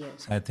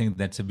 Yes. So I think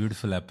that's a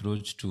beautiful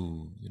approach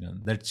to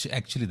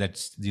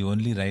that's the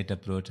only right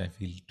approach I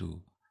feel to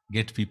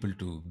get people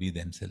to be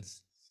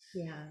themselves.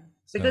 Yeah,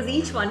 because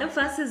each So one of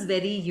us is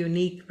very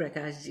unique,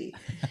 Prakashji.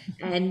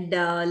 And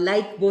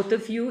like both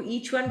of you,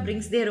 each one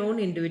brings their own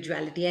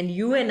individuality, and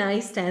you and I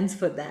stands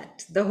for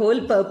that. The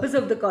whole purpose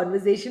of the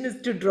conversation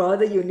is to draw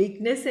the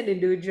uniqueness and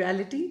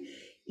individuality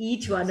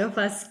each one of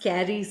us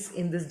carries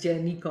in this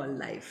journey called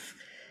life.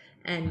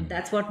 And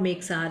that's what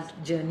makes our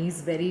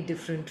journeys very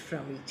different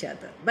from each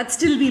other. But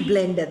still, we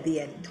blend at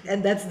the end.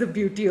 And that's the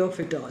beauty of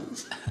it all.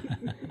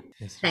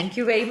 yes, Thank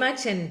you very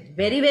much, and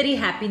very, very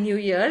happy new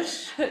year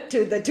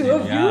to the two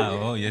of yeah, you.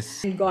 oh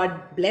yes. And God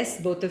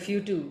bless both of you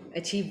to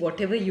achieve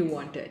whatever you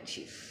want to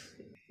achieve.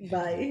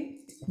 Bye.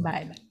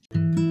 Bye bye.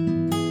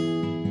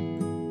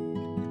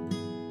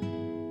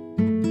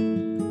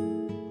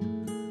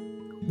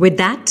 With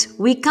that,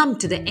 we come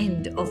to the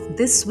end of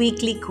this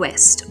weekly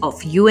quest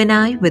of You and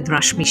I with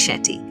Rashmi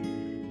Shetty.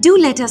 Do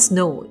let us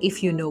know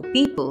if you know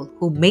people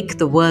who make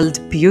the world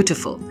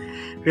beautiful.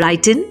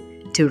 Write in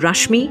to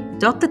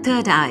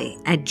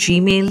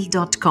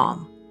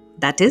rashmi.thethirdeye@gmail.com.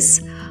 That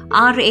is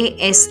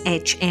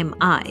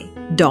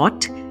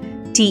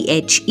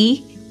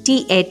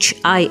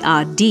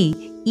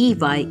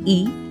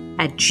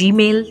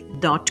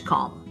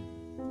rashmi.thirddeye@gmail.com.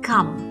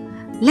 Come,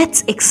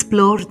 let's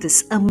explore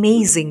this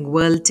amazing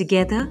world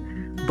together,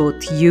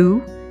 both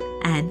you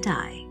and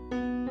I.